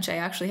finished lunch. I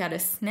actually had a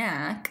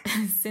snack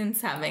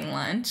since having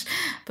lunch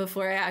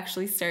before I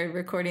actually started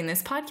recording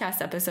this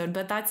podcast episode,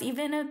 but that's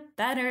even a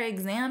better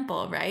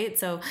example, right?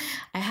 So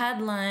I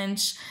had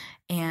lunch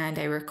and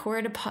I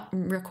recorded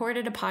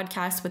a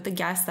podcast with the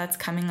guest that's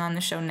coming on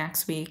the show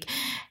next week.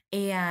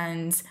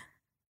 And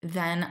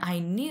then I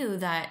knew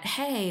that,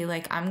 hey,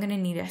 like I'm going to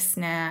need a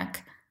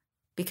snack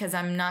because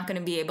I'm not going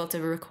to be able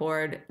to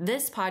record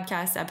this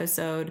podcast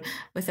episode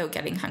without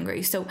getting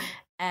hungry. So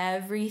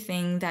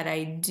everything that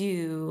I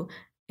do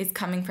is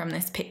coming from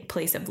this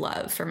place of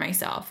love for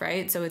myself,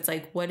 right? So it's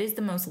like, what is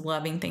the most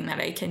loving thing that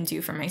I can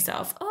do for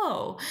myself?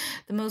 Oh,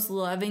 the most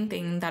loving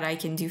thing that I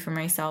can do for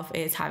myself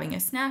is having a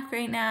snack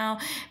right now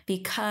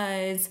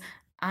because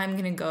I'm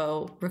going to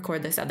go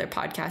record this other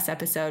podcast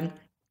episode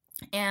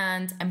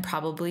and I'm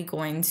probably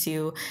going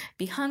to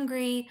be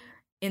hungry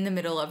in the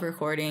middle of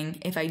recording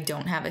if I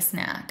don't have a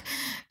snack.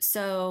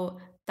 So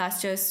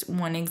that's just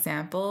one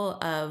example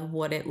of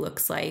what it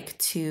looks like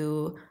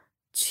to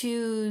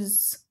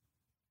choose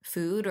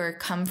food or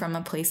come from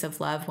a place of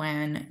love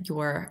when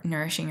you're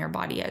nourishing your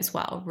body as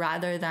well,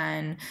 rather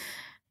than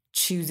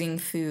choosing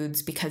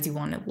foods because you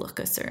want to look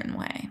a certain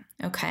way.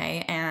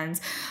 Okay. And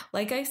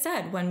like I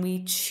said, when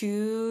we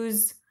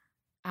choose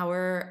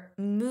our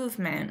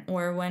movement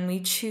or when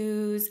we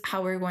choose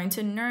how we're going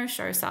to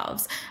nourish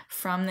ourselves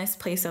from this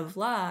place of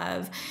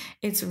love,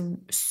 it's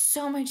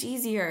so much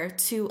easier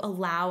to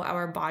allow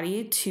our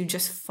body to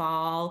just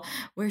fall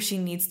where she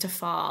needs to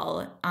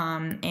fall,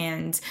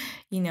 and,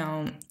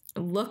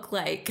 look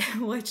like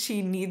what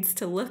she needs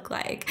to look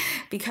like,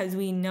 because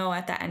we know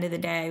at the end of the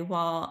day,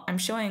 well, I'm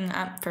showing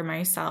up for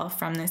myself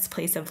from this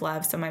place of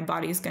love, so my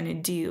body's going to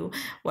do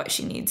what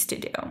she needs to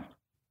do.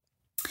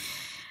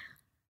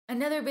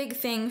 Another big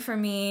thing for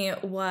me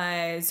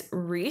was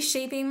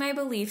reshaping my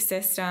belief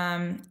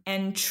system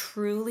and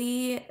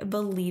truly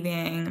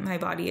believing my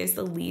body is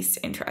the least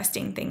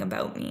interesting thing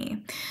about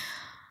me.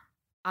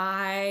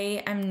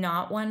 I am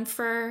not one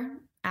for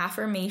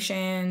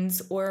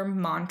affirmations or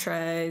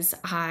mantras.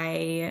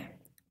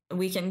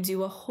 We can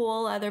do a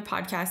whole other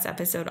podcast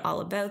episode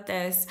all about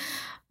this,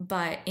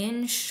 but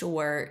in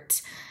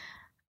short,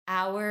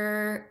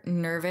 our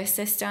nervous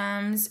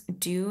systems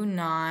do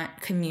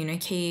not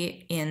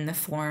communicate in the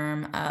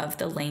form of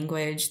the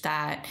language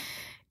that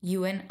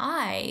you and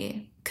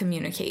I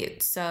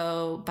communicate.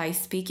 So by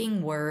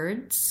speaking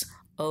words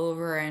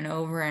over and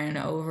over and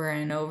over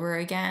and over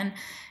again,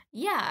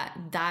 yeah,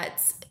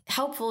 that's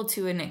helpful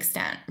to an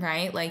extent,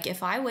 right? Like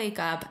if I wake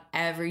up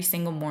every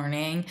single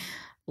morning,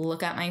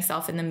 look at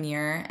myself in the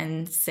mirror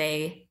and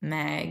say,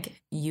 Meg,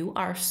 you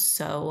are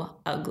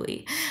so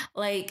ugly.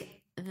 Like,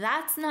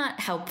 that's not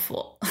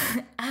helpful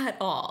at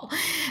all.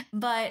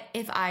 But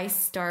if I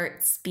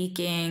start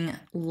speaking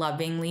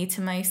lovingly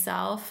to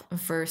myself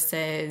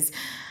versus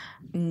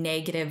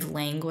negative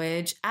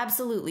language,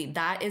 absolutely,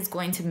 that is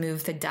going to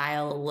move the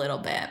dial a little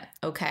bit,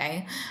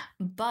 okay?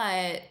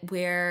 But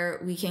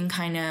where we can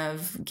kind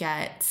of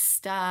get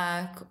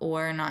stuck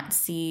or not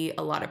see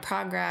a lot of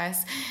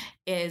progress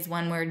is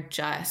when we're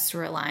just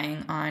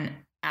relying on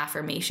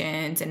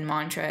affirmations and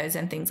mantras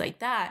and things like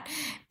that,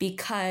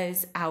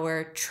 because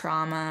our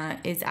trauma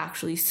is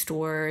actually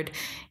stored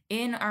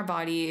in our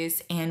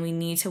bodies and we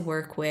need to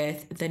work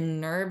with the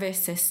nervous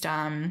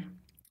system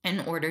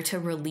in order to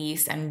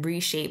release and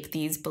reshape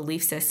these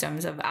belief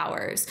systems of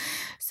ours.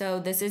 So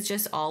this is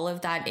just all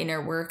of that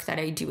inner work that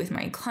I do with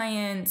my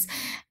clients.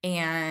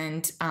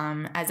 And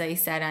as I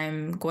said,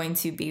 I'm going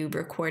to be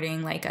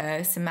recording like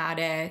a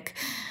somatic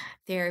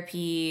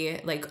therapy,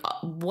 like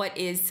what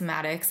is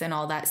somatics and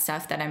all that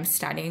stuff that I'm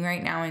studying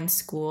right now in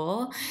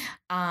school.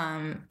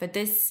 But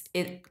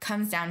it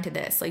comes down to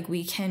this, like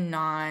we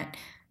cannot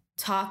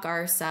talk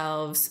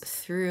ourselves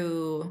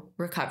through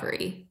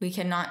recovery. We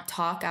cannot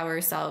talk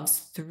ourselves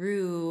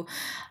through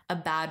a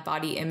bad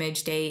body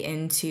image day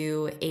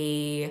into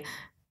a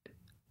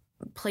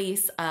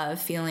place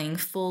of feeling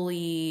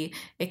fully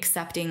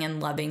accepting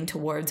and loving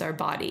towards our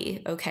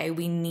body. Okay.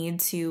 We need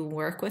to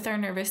work with our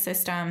nervous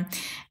system,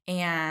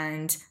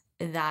 and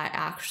that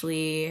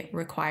actually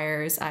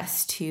requires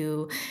us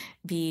to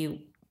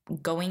be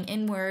going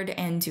inward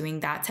and doing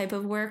that type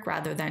of work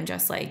rather than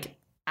just like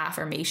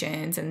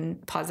affirmations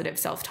and positive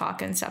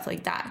self-talk and stuff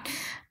like that.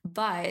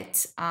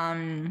 But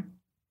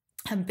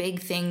a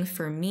big thing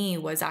for me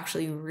was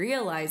actually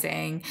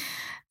realizing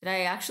that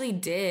I actually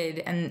did,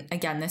 and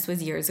again, this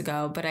was years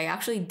ago, but I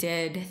actually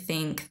did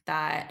think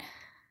that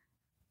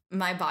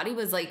my body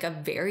was like a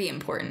very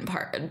important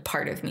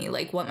part of me,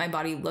 like what my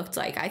body looked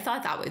like. I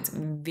thought that was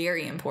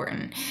very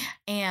important.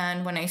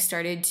 And when I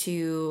started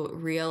to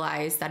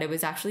realize that it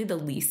was actually the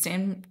least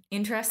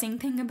interesting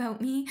thing about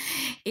me,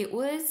 it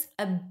was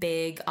a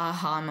big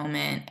aha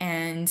moment.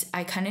 And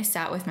I kind of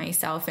sat with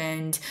myself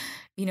and,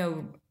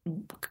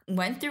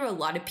 went through a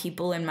lot of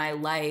people in my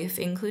life,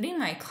 including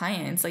my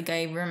clients. Like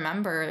I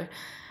remember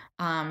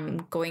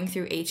going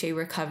through HA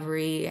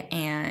recovery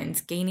and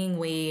gaining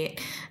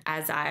weight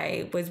as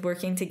I was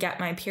working to get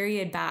my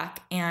period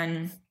back.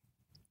 And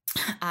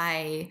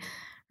I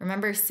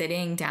remember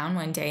sitting down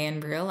one day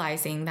and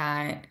realizing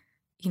that,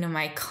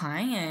 my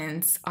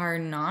clients are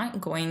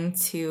not going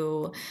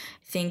to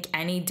think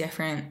any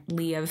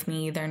differently of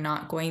me. They're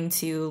not going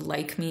to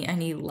like me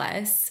any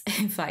less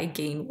if I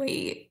gain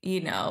weight,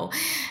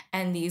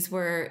 And these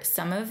were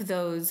some of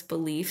those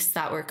beliefs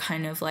that were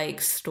kind of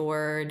like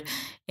stored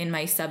in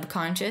my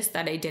subconscious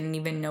that I didn't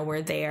even know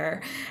were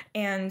there.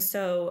 And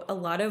so a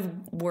lot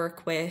of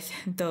work with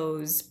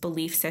those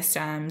belief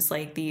systems,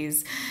 like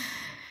these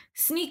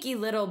sneaky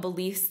little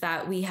beliefs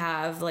that we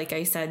have, like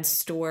I said,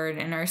 stored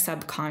in our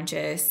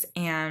subconscious.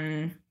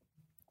 And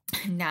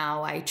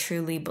now I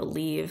truly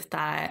believe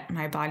that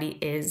my body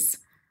is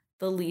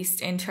the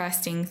least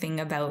interesting thing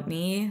about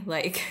me.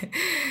 Like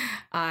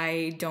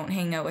I don't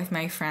hang out with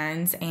my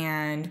friends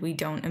and we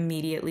don't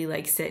immediately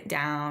like sit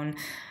down,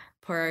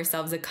 pour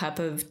ourselves a cup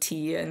of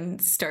tea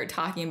and start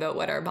talking about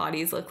what our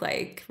bodies look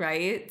like,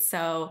 right?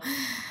 So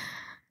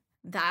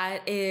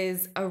that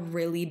is a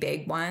really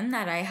big one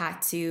that I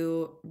had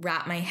to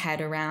wrap my head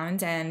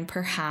around. And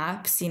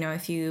perhaps,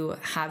 if you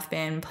have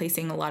been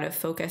placing a lot of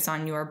focus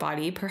on your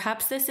body,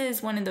 perhaps this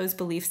is one of those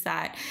beliefs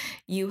that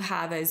you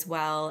have as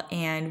well.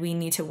 And we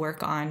need to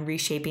work on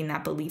reshaping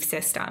that belief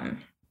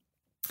system.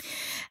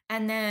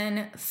 And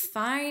then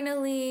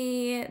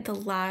finally, the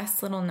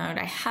last little note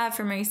I have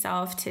for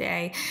myself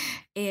today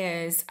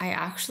is I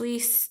actually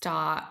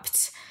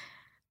stopped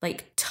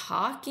like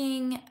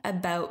talking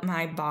about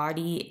my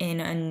body in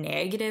a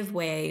negative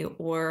way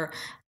or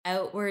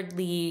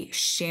outwardly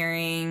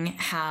sharing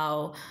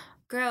how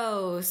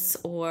gross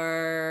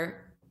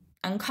or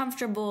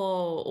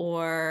uncomfortable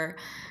or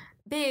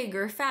big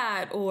or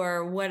fat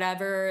or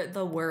whatever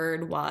the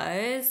word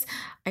was.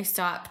 I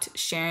stopped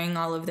sharing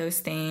all of those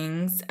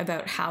things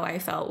about how I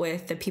felt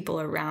with the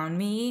people around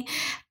me.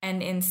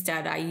 And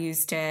instead, I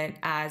used it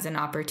as an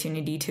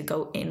opportunity to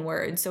go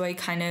inward. So I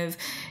kind of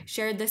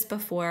shared this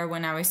before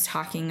when I was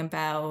talking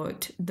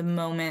about the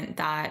moment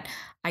that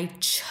I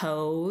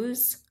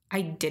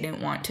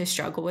didn't want to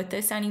struggle with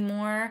this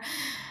anymore.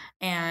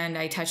 And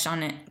I touched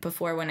on it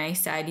before when I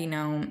said,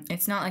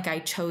 it's not like I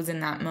chose in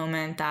that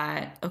moment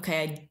that,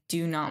 okay, I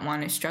do not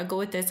want to struggle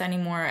with this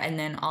anymore. And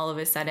then all of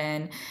a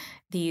sudden,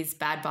 these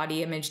bad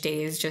body image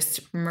days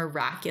just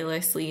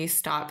miraculously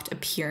stopped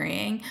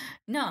appearing.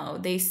 No,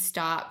 they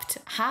stopped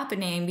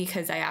happening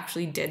because I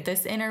actually did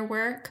this inner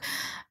work.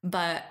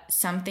 But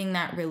something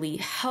that really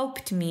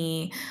helped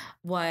me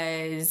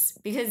was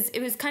because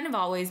it was kind of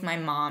always my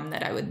mom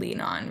that I would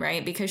lean on,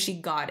 right? Because she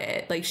got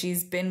it. Like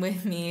she's been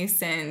with me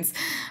since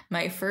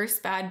my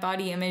first bad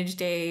body image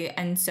day.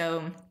 And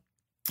so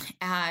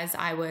as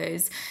I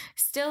was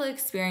still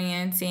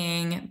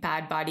experiencing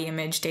bad body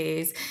image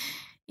days,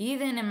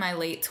 even in my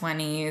late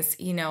 20s,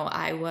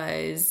 I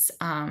was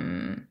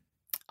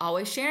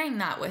always sharing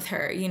that with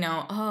her,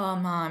 oh,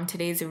 Mom,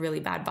 today's a really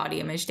bad body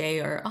image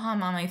day, or, oh,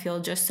 Mom, I feel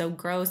just so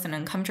gross and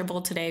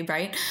uncomfortable today,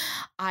 right?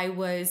 I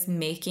was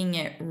making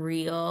it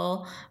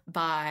real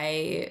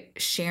by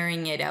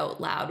sharing it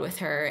out loud with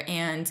her.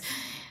 And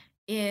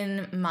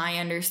in my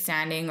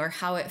understanding or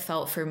how it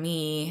felt for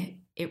me,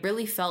 it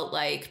really felt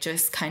like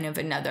just kind of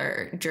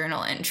another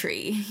journal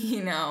entry,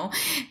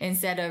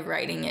 instead of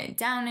writing it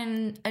down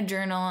in a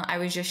journal, I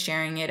was just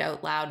sharing it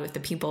out loud with the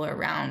people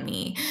around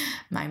me,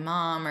 my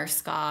mom or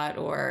Scott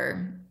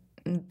or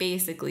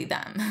basically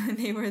them.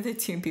 They were the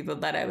two people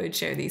that I would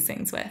share these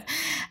things with.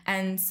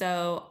 And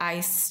so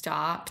I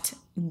stopped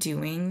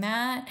doing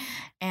that.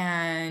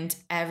 And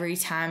every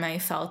time I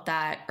felt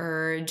that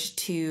urge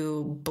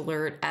to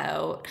blurt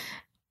out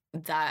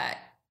that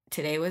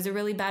today was a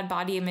really bad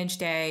body image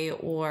day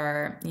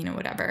or,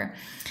 whatever,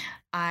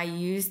 I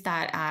used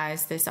that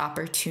as this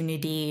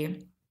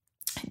opportunity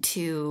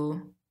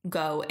to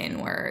go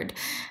inward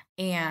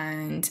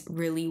and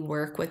really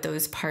work with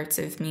those parts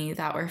of me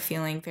that were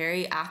feeling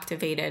very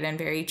activated and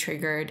very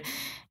triggered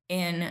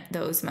in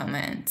those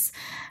moments.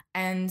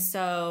 And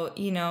so,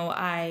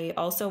 I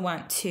also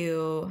want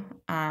to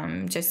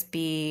just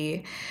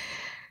be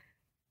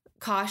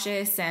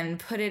cautious and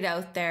put it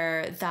out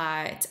there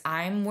that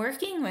I'm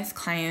working with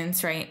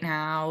clients right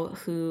now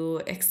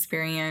who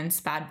experience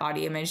bad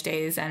body image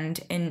days, and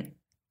in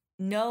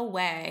no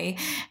way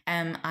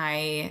am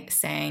I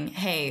saying,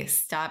 hey,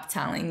 stop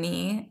telling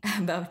me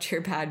about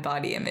your bad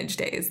body image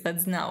days.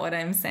 That's not what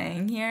I'm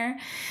saying here.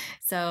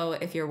 So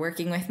if you're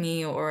working with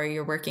me or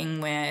you're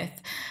working with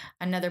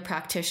another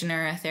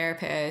practitioner, a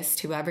therapist,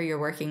 whoever you're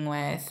working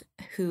with,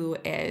 who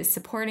is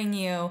supporting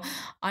you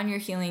on your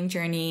healing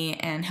journey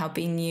and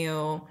helping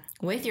you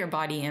with your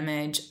body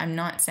image, I'm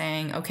not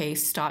saying, okay,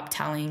 stop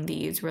telling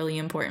these really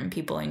important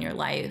people in your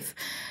life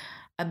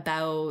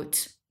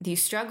about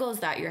these struggles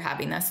that you're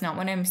having. That's not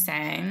what I'm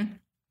saying.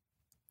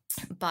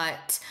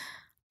 But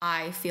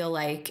I feel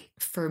like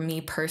for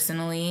me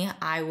personally,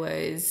 I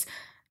was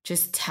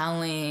just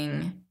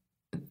telling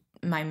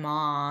my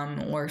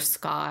mom or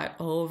Scott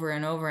over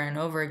and over and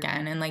over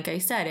again. And like I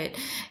said,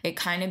 it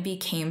kind of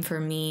became for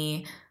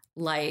me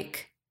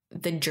like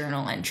the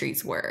journal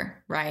entries were,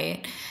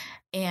 right?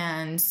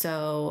 And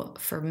so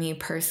for me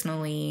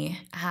personally,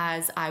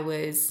 as I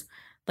was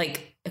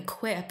like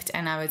equipped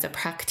and I was a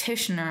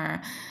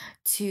practitioner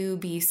to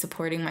be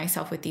supporting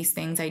myself with these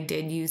things, I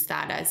did use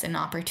that as an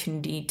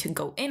opportunity to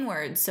go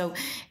inward. So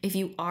if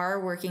you are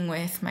working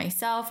with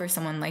myself or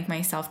someone like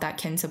myself that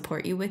can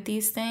support you with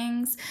these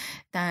things,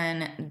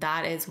 then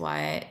that is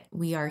what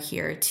we are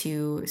here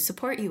to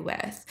support you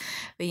with.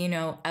 But, you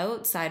know,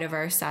 outside of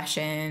our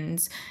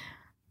sessions,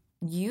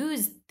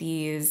 use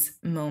these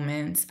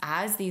moments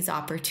as these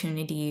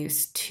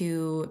opportunities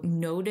to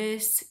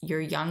notice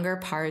your younger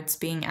parts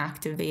being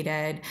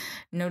activated,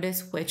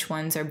 notice which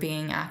ones are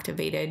being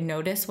activated,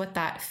 notice what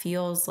that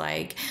feels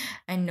like,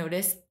 and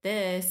notice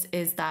this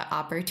is that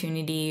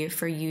opportunity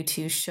for you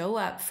to show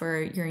up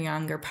for your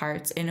younger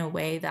parts in a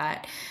way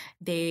that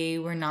they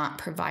were not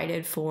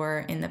provided for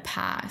in the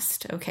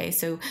past. Okay,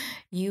 so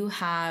you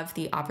have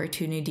the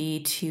opportunity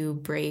to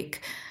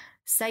break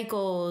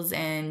cycles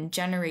and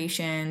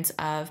generations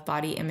of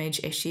body image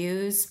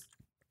issues.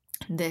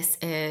 This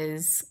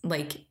is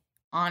like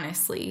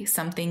honestly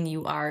something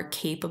you are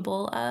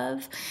capable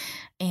of.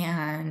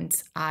 And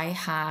I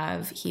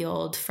have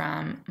healed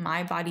from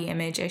my body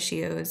image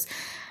issues.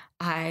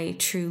 I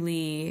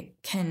truly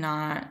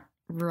cannot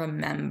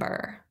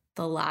remember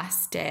the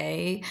last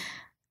day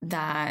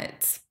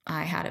that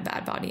I had a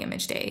bad body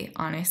image day.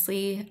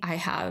 Honestly, I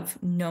have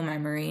no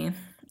memory.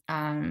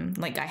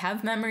 Like I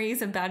have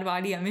memories of bad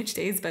body image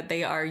days, but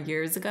they are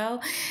years ago.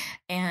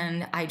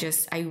 And I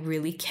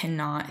really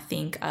cannot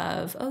think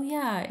of, oh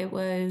yeah, it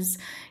was,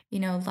 you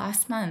know,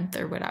 last month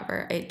or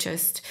whatever.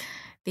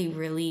 They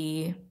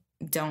really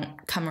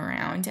don't come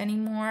around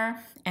anymore.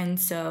 And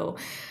so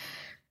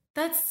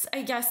that's,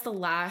 I guess, the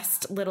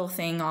last little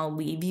thing I'll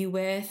leave you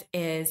with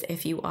is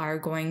if you are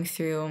going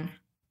through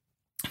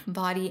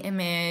body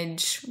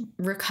image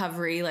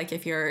recovery, like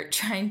if you're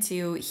trying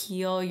to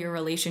heal your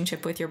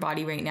relationship with your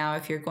body right now,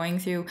 if you're going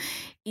through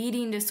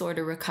eating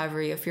disorder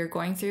recovery, if you're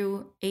going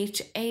through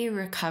HA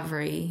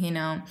recovery, you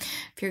know,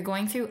 if you're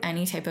going through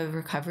any type of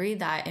recovery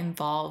that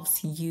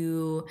involves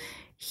you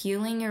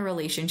healing your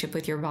relationship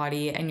with your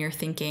body and you're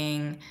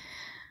thinking,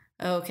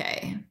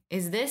 okay,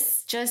 is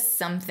this just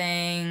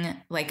something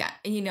like,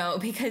 you know,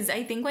 because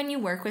I think when you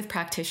work with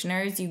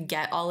practitioners, you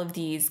get all of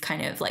these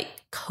kind of like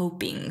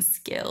coping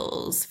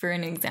skills, for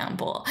an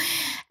example,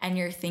 and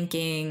you're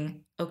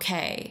thinking,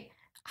 okay,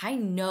 I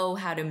know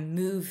how to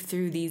move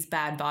through these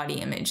bad body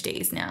image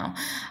days now.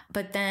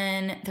 But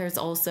then there's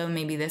also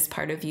maybe this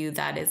part of you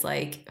that is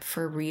like,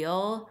 for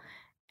real,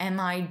 am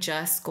I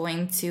just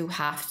going to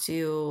have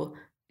to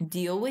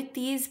deal with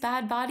these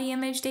bad body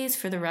image days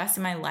for the rest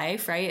of my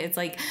life, right? It's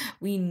like,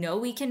 we know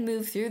we can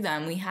move through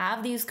them. We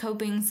have these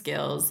coping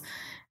skills.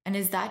 And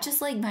is that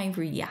just like my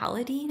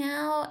reality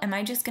now? Am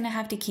I just going to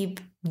have to keep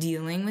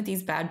dealing with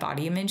these bad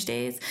body image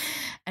days?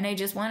 And I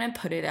just want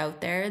to put it out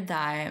there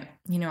that,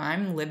 you know,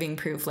 I'm living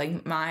proof.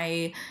 Like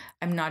I'm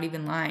not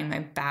even lying.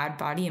 My bad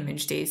body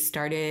image days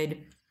started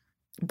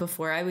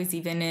before I was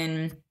even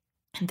in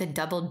the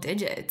double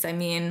digits. I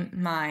mean,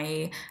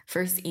 my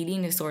first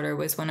eating disorder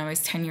was when I was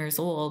 10 years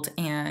old,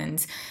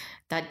 and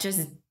that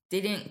just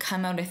didn't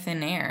come out of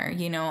thin air.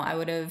 You know, I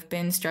would have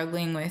been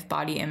struggling with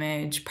body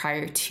image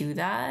prior to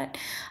that.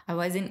 I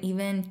wasn't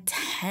even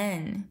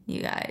 10,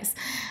 you guys.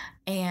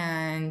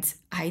 And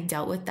I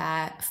dealt with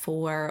that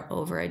for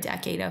over a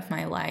decade of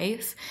my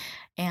life.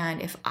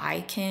 And if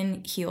I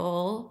can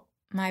heal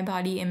my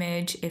body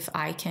image, if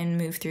I can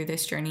move through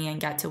this journey and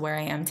get to where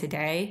I am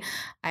today,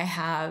 I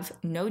have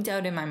no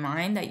doubt in my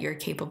mind that you're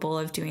capable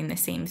of doing the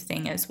same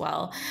thing as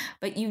well.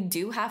 But you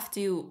do have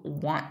to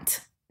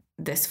want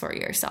this for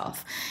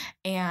yourself.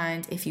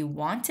 And if you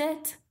want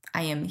it,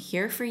 I am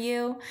here for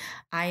you.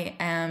 I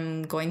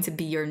am going to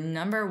be your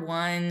number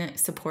one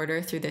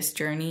supporter through this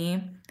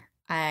journey.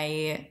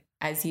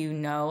 As you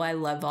know, I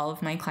love all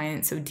of my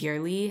clients so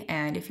dearly.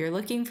 And if you're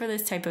looking for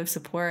this type of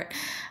support,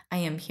 I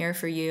am here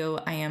for you.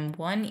 I am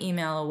one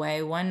email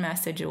away, one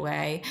message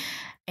away,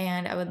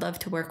 and I would love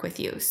to work with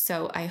you.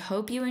 So I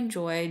hope you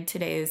enjoyed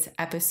today's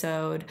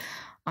episode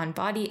on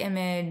body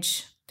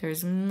image.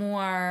 There's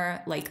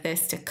more like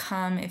this to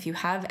come. If you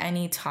have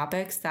any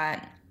topics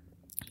that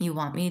you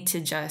want me to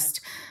just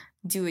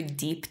do a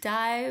deep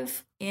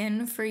dive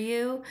in for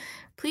you,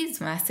 please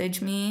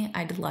message me.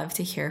 I'd love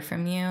to hear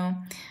from you.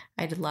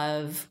 I'd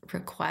love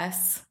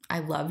requests. I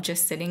love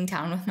just sitting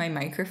down with my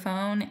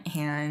microphone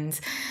and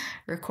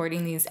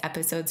recording these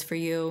episodes for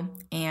you.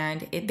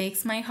 And it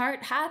makes my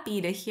heart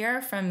happy to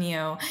hear from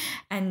you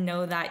and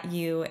know that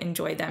you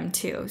enjoy them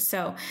too.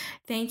 So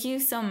thank you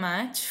so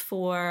much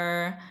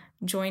for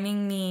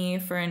joining me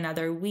for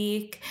another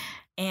week.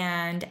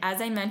 And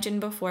as I mentioned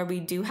before, we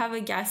do have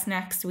a guest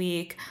next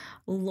week.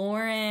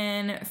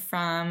 Lauren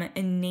from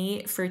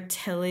Innate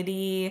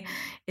Fertility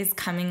is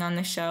coming on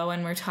the show,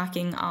 and we're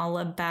talking all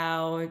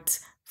about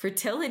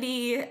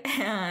fertility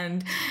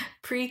and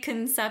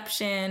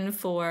preconception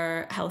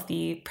for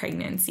healthy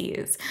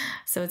pregnancies.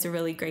 So it's a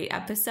really great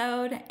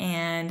episode,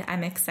 and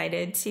I'm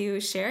excited to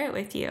share it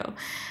with you.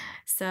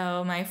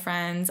 So my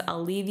friends,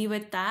 I'll leave you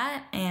with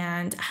that,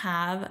 and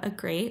have a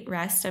great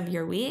rest of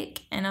your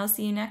week, and I'll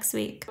see you next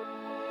week.